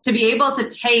is to be able to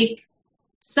take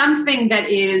something that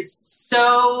is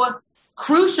so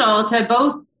crucial to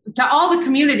all the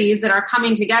communities that are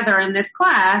coming together in this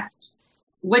class,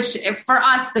 which for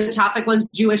us, the topic was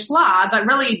Jewish law, but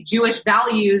really Jewish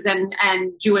values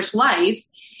and Jewish life,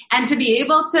 and to be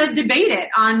able to debate it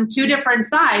on two different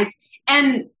sides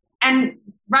And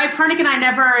Rabbi Pernick and I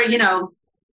never,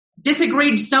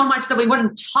 disagreed so much that we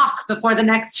wouldn't talk before the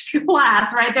next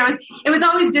class, right? It was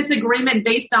always disagreement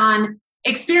based on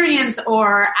experience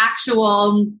or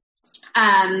actual,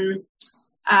 like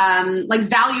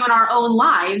value in our own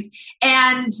lives.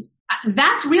 And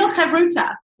that's real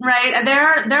chavruta, right?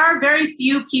 There are very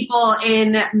few people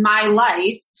in my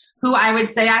life who I would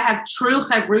say I have true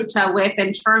chavruta with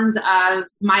in terms of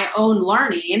my own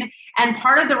learning. And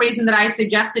part of the reason that I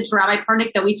suggested to Rabbi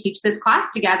Pernick that we teach this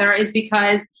class together is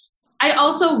because I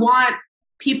also want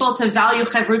people to value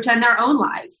chavruta in their own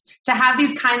lives, to have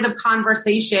these kinds of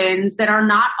conversations that are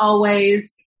not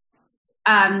always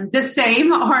the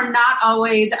same or not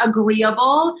always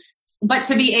agreeable, but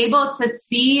to be able to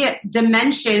see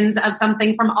dimensions of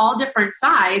something from all different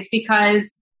sides,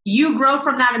 because you grow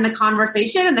from that in the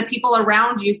conversation and the people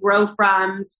around you grow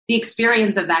from the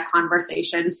experience of that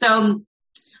conversation. So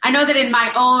I know that in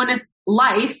my own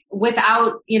life,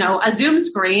 without, a Zoom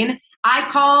screen, I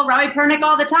call Rabbi Pernick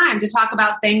all the time to talk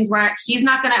about things where he's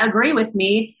not going to agree with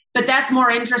me, but that's more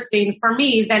interesting for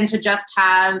me than to just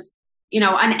have,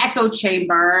 an echo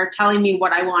chamber telling me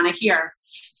what I want to hear.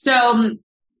 So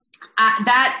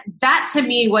that to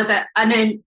me was a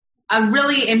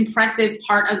really impressive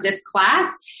part of this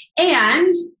class.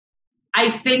 And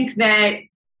I think that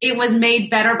it was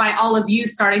made better by all of you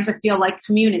starting to feel like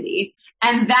community.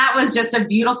 And that was just a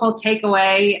beautiful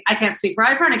takeaway. I can't speak for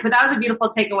Rabbi Pernick, but that was a beautiful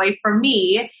takeaway for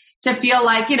me to feel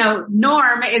like,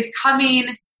 Norm is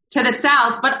coming to the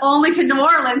South, but only to New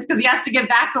Orleans because he has to get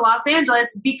back to Los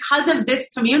Angeles because of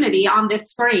this community on this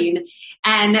screen.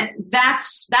 And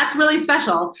that's really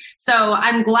special. So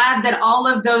I'm glad that all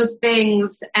of those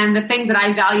things and the things that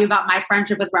I value about my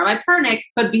friendship with Rabbi Pernick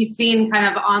could be seen kind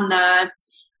of on the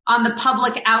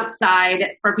public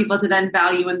outside for people to then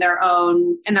value in their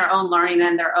own learning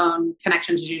and their own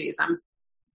connection to Judaism.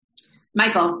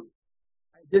 Michael.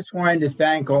 I just wanted to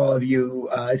thank all of you,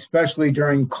 especially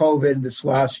during COVID this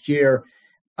last year.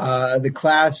 The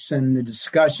class and the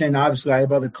discussion, obviously I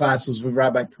have other classes with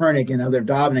Rabbi Pernick and other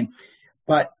davening,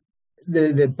 but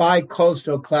the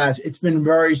bi-coastal class, it's been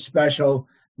very special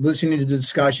listening to the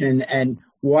discussion and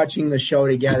watching the show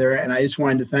together. And I just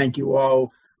wanted to thank you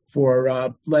all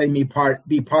for letting me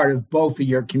be part of both of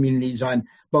your communities on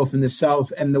both in the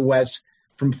South and the West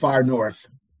from far north.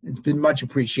 It's been much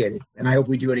appreciated, and I hope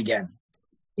we do it again.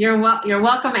 You're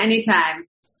welcome anytime.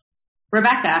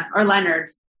 Rebecca or Leonard.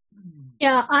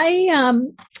 Yeah,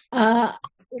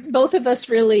 both of us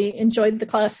really enjoyed the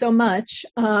class so much.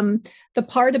 The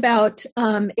part about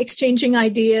exchanging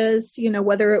ideas,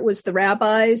 whether it was the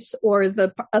rabbis or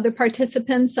the other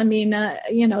participants,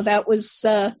 that was,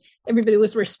 everybody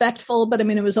was respectful, but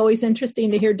it was always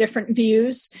interesting to hear different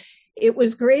views. It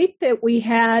was great that we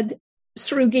had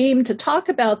Srugim to talk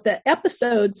about the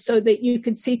episodes so that you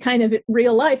could see kind of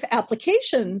real life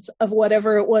applications of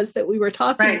whatever it was that we were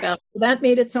talking about. So that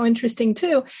made it so interesting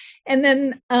too. And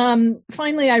then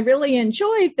finally, I really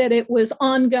enjoyed that it was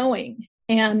ongoing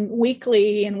and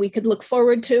weekly, and we could look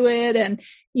forward to it. And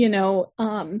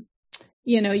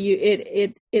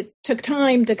it took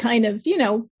time to kind of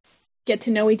get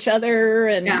to know each other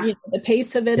and the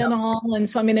pace of it and all. And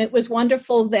so, it was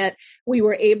wonderful that we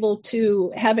were able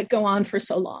to have it go on for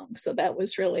so long. So that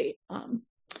was really, I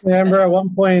remember at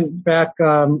one point back,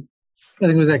 I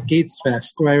think it was at Gates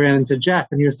Fest where I ran into Jeff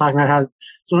and he was talking about how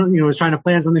someone, was trying to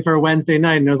plan something for a Wednesday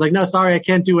night. And I was like, no, sorry, I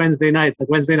can't do Wednesday nights. Like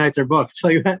Wednesday nights are booked. So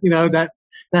that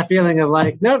feeling of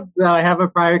like, nope, I have a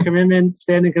prior commitment,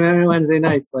 standing commitment Wednesday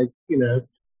nights. Like,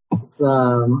 it's,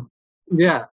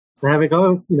 to have it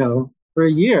go, for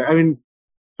a year.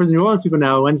 For the New Orleans people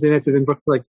now, Wednesday nights have been booked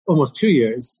for like almost 2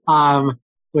 years,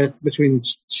 between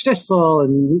Shtisel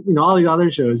and, all these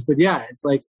other shows. But yeah, it's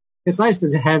like, it's nice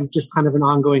to have just kind of an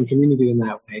ongoing community in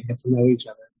that way, get to know each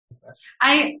other.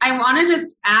 I want to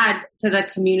just add to the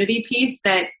community piece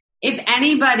that if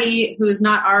anybody who's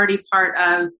not already part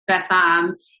of Beth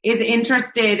Am is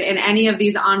interested in any of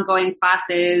these ongoing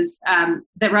classes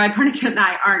that Rabbi Pernick and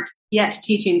I aren't yet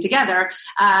teaching together,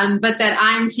 but that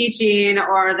I'm teaching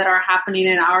or that are happening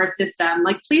in our system,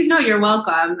 please know you're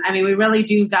welcome. We really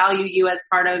do value you as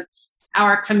part of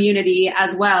our community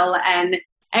as well. And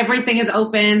everything is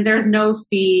open. There's no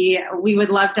fee. We would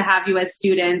love to have you as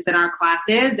students in our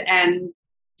classes, and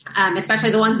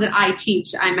especially the ones that I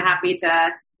teach. I'm happy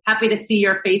to see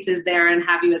your faces there and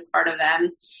have you as part of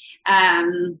them.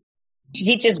 She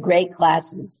teaches great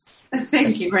classes.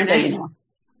 Thank you, Renee.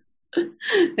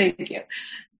 Thank you.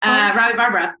 Rabbi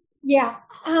Barbara. Yeah.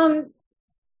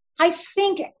 I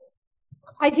think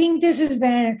this has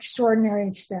been an extraordinary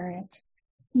experience.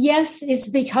 Yes, it's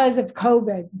because of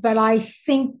COVID, but I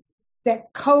think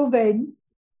that COVID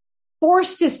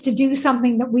forced us to do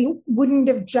something that we wouldn't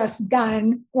have just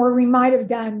done, or we might have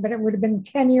done, but it would have been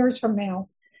 10 years from now.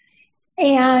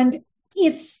 And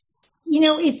it's,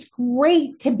 it's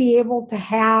great to be able to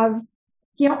have,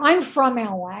 I'm from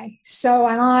LA,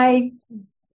 and I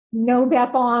know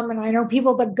Beth Am, and I know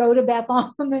people that go to Beth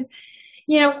Am, and,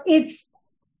 it's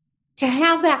to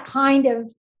have that kind of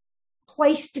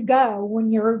place to go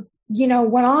when you're,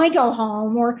 when I go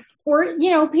home, or,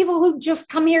 people who just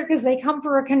come here because they come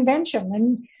for a convention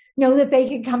and know that they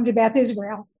can come to Beth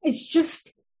Israel.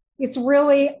 It's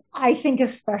really, I think, a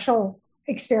special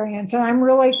experience. And I'm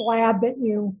really glad that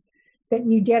you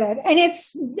did it. And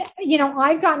it's,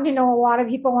 I've gotten to know a lot of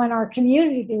people in our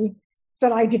community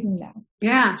that I didn't know.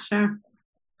 Yeah, sure.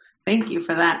 Thank you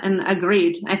for that. And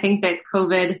agreed. I think that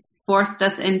COVID forced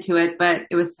us into it, but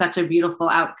it was such a beautiful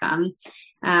outcome.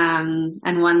 And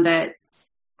one that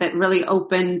really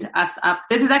opened us up.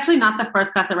 This is actually not the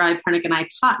first class that Rabbi Pernick and I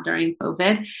taught during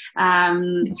COVID.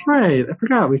 That's right. I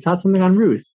forgot. We taught something on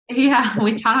Ruth. Yeah,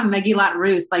 we taught on Megillat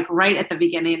Ruth, like right at the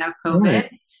beginning of COVID.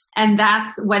 Right. And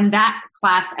that's when that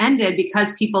class ended,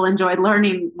 because people enjoyed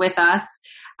learning with us.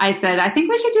 I said, I think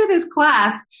we should do this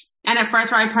class. And at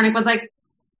first, Rabbi Pernick was like,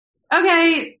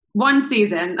 okay, one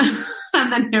season.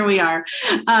 And then here we are.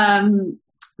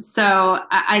 So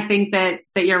I think that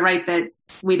you're right, that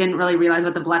we didn't really realize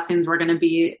what the blessings were going to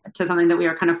be to something that we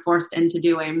were kind of forced into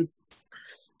doing.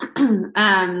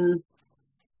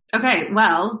 Okay,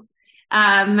 well,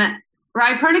 Rabbi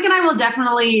Pernick and I will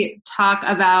definitely talk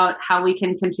about how we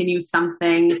can continue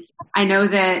something. I know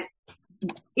that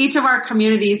each of our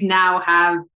communities now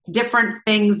have different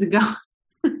things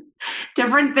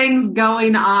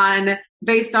going on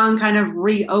based on kind of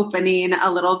reopening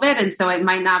a little bit. And so it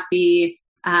might not be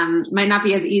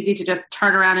as easy to just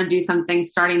turn around and do something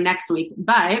starting next week.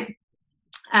 But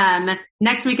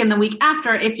next week and the week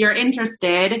after, if you're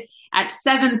interested, at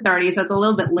 7:30, so it's a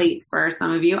little bit late for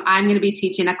some of you, I'm going to be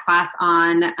teaching a class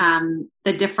on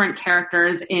the different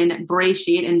characters in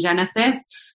Bereshit, in Genesis,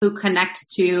 who connect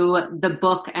to the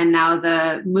book and now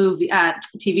the movie,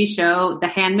 TV show, The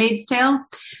Handmaid's Tale.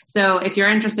 So if you're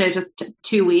interested, it's just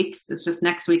 2 weeks. It's just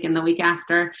next week and the week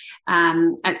after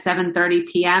at 7:30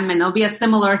 p.m. And it'll be a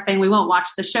similar thing. We won't watch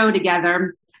the show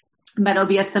together, but it'll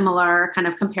be a similar kind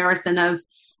of comparison of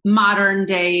modern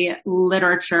day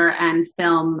literature and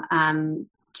film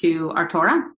to our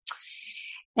Torah.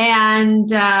 And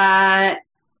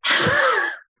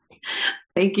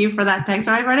thank you for that text,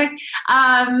 Rabbi Pernick.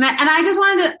 And I'm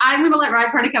going to let Rabbi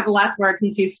Pernick have the last word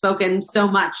since he's spoken so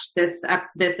much this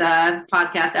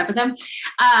podcast episode.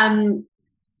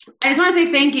 I just want to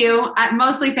say thank you.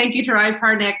 Mostly thank you to Rabbi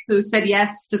Pernick, who said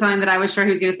yes to something that I was sure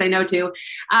he was going to say no to.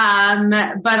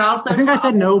 But also, I think I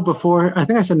said no before. I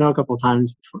think I said no a couple of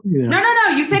times before. No.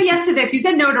 You said yes to this. You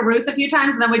said no to Ruth a few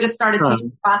times, and then we just started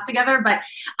teaching class together. But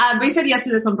we said yes to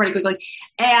this one pretty quickly.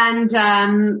 And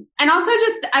also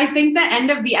just, I think the end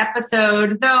of the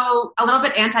episode, though a little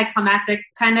bit anticlimactic,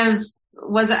 kind of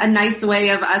was a nice way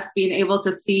of us being able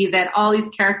to see that all these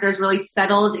characters really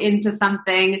settled into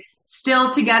something,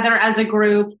 still together as a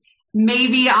group,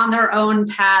 maybe on their own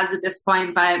paths at this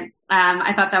point. But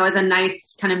I thought that was a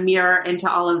nice kind of mirror into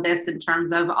all of this in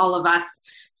terms of all of us,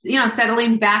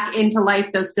 settling back into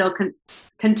life, though still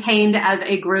contained as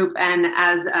a group and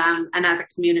as a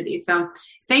community. So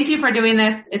thank you for doing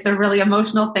this. It's a really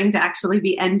emotional thing to actually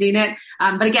be ending it.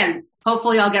 But again,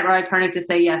 hopefully I'll get Rabbi Pernick to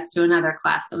say yes to another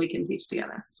class that we can teach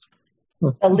together.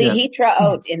 Lihitra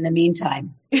out in the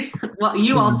meantime. Well,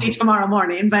 you all see tomorrow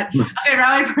morning, but okay,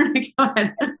 Rabbi Pernick, go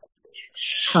ahead.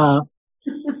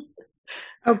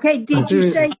 Okay, did you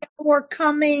say we're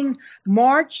coming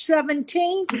March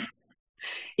 17th?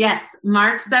 Yes,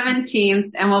 March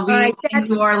 17th, and we'll be in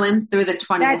New Orleans through the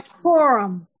 20th. That's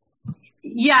Purim.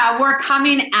 Yeah, we're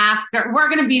coming after. We're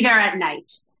going to be there at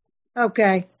night.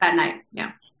 Okay. At night,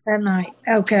 yeah. At night,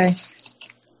 okay.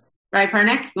 Rabbi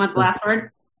Pernick, you want the last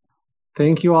word?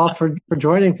 Thank you all for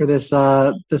joining for this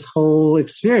whole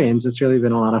experience. It's really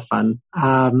been a lot of fun.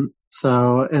 And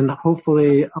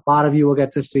hopefully a lot of you will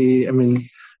get to see,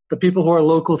 the people who are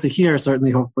local to here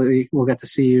certainly hopefully will get to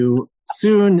see you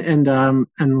soon, and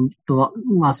the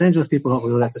Los Angeles people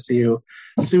hopefully will get to see you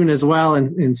soon as well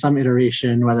in some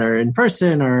iteration, whether in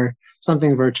person or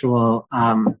something virtual.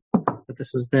 But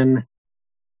this has been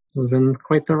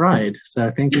quite the ride. So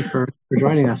thank you for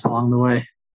joining us along the way.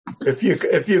 If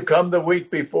you come the week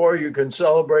before, you can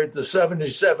celebrate the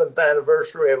 77th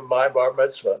anniversary of my bar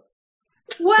mitzvah.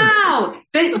 Wow!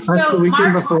 That's the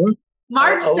weekend before?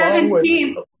 March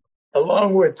 17th.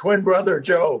 Along with twin brother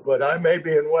Joe, but I may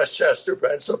be in Westchester,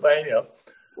 Pennsylvania.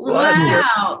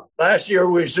 Wow. Last year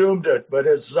we Zoomed it, but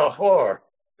it's Zachor.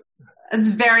 It's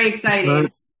very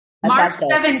exciting. March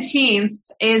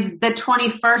 17th is the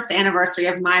 21st anniversary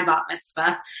of my bat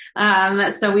mitzvah.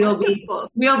 So we'll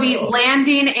be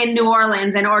landing in New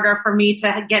Orleans in order for me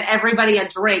to get everybody a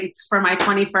drink for my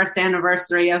 21st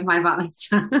anniversary of my bat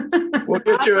mitzvah. We'll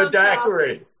get you a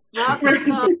daiquiri.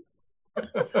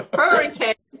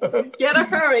 Hurricane. Get a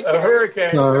hurricane. A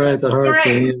hurricane. All right, the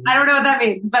hurricane. Great. I don't know what that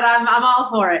means, but I'm all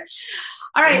for it.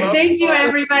 All right, thank you,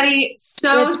 everybody.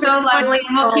 So lovely.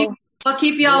 And we'll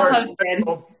keep you all posted.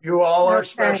 You all are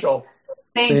special.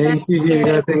 Thank you.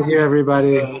 Thank you,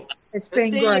 everybody. It's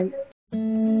been great.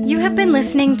 You have been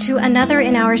listening to another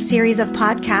in our series of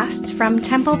podcasts from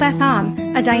Temple Beth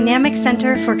Am, a dynamic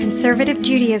center for conservative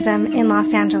Judaism in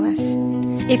Los Angeles.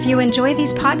 If you enjoy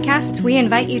these podcasts, we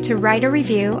invite you to write a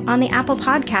review on the Apple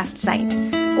Podcast site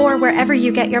or wherever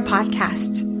you get your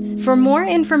podcasts. For more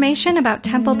information about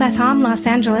Temple Beth Am Los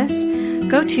Angeles,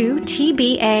 go to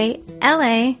tbala.org.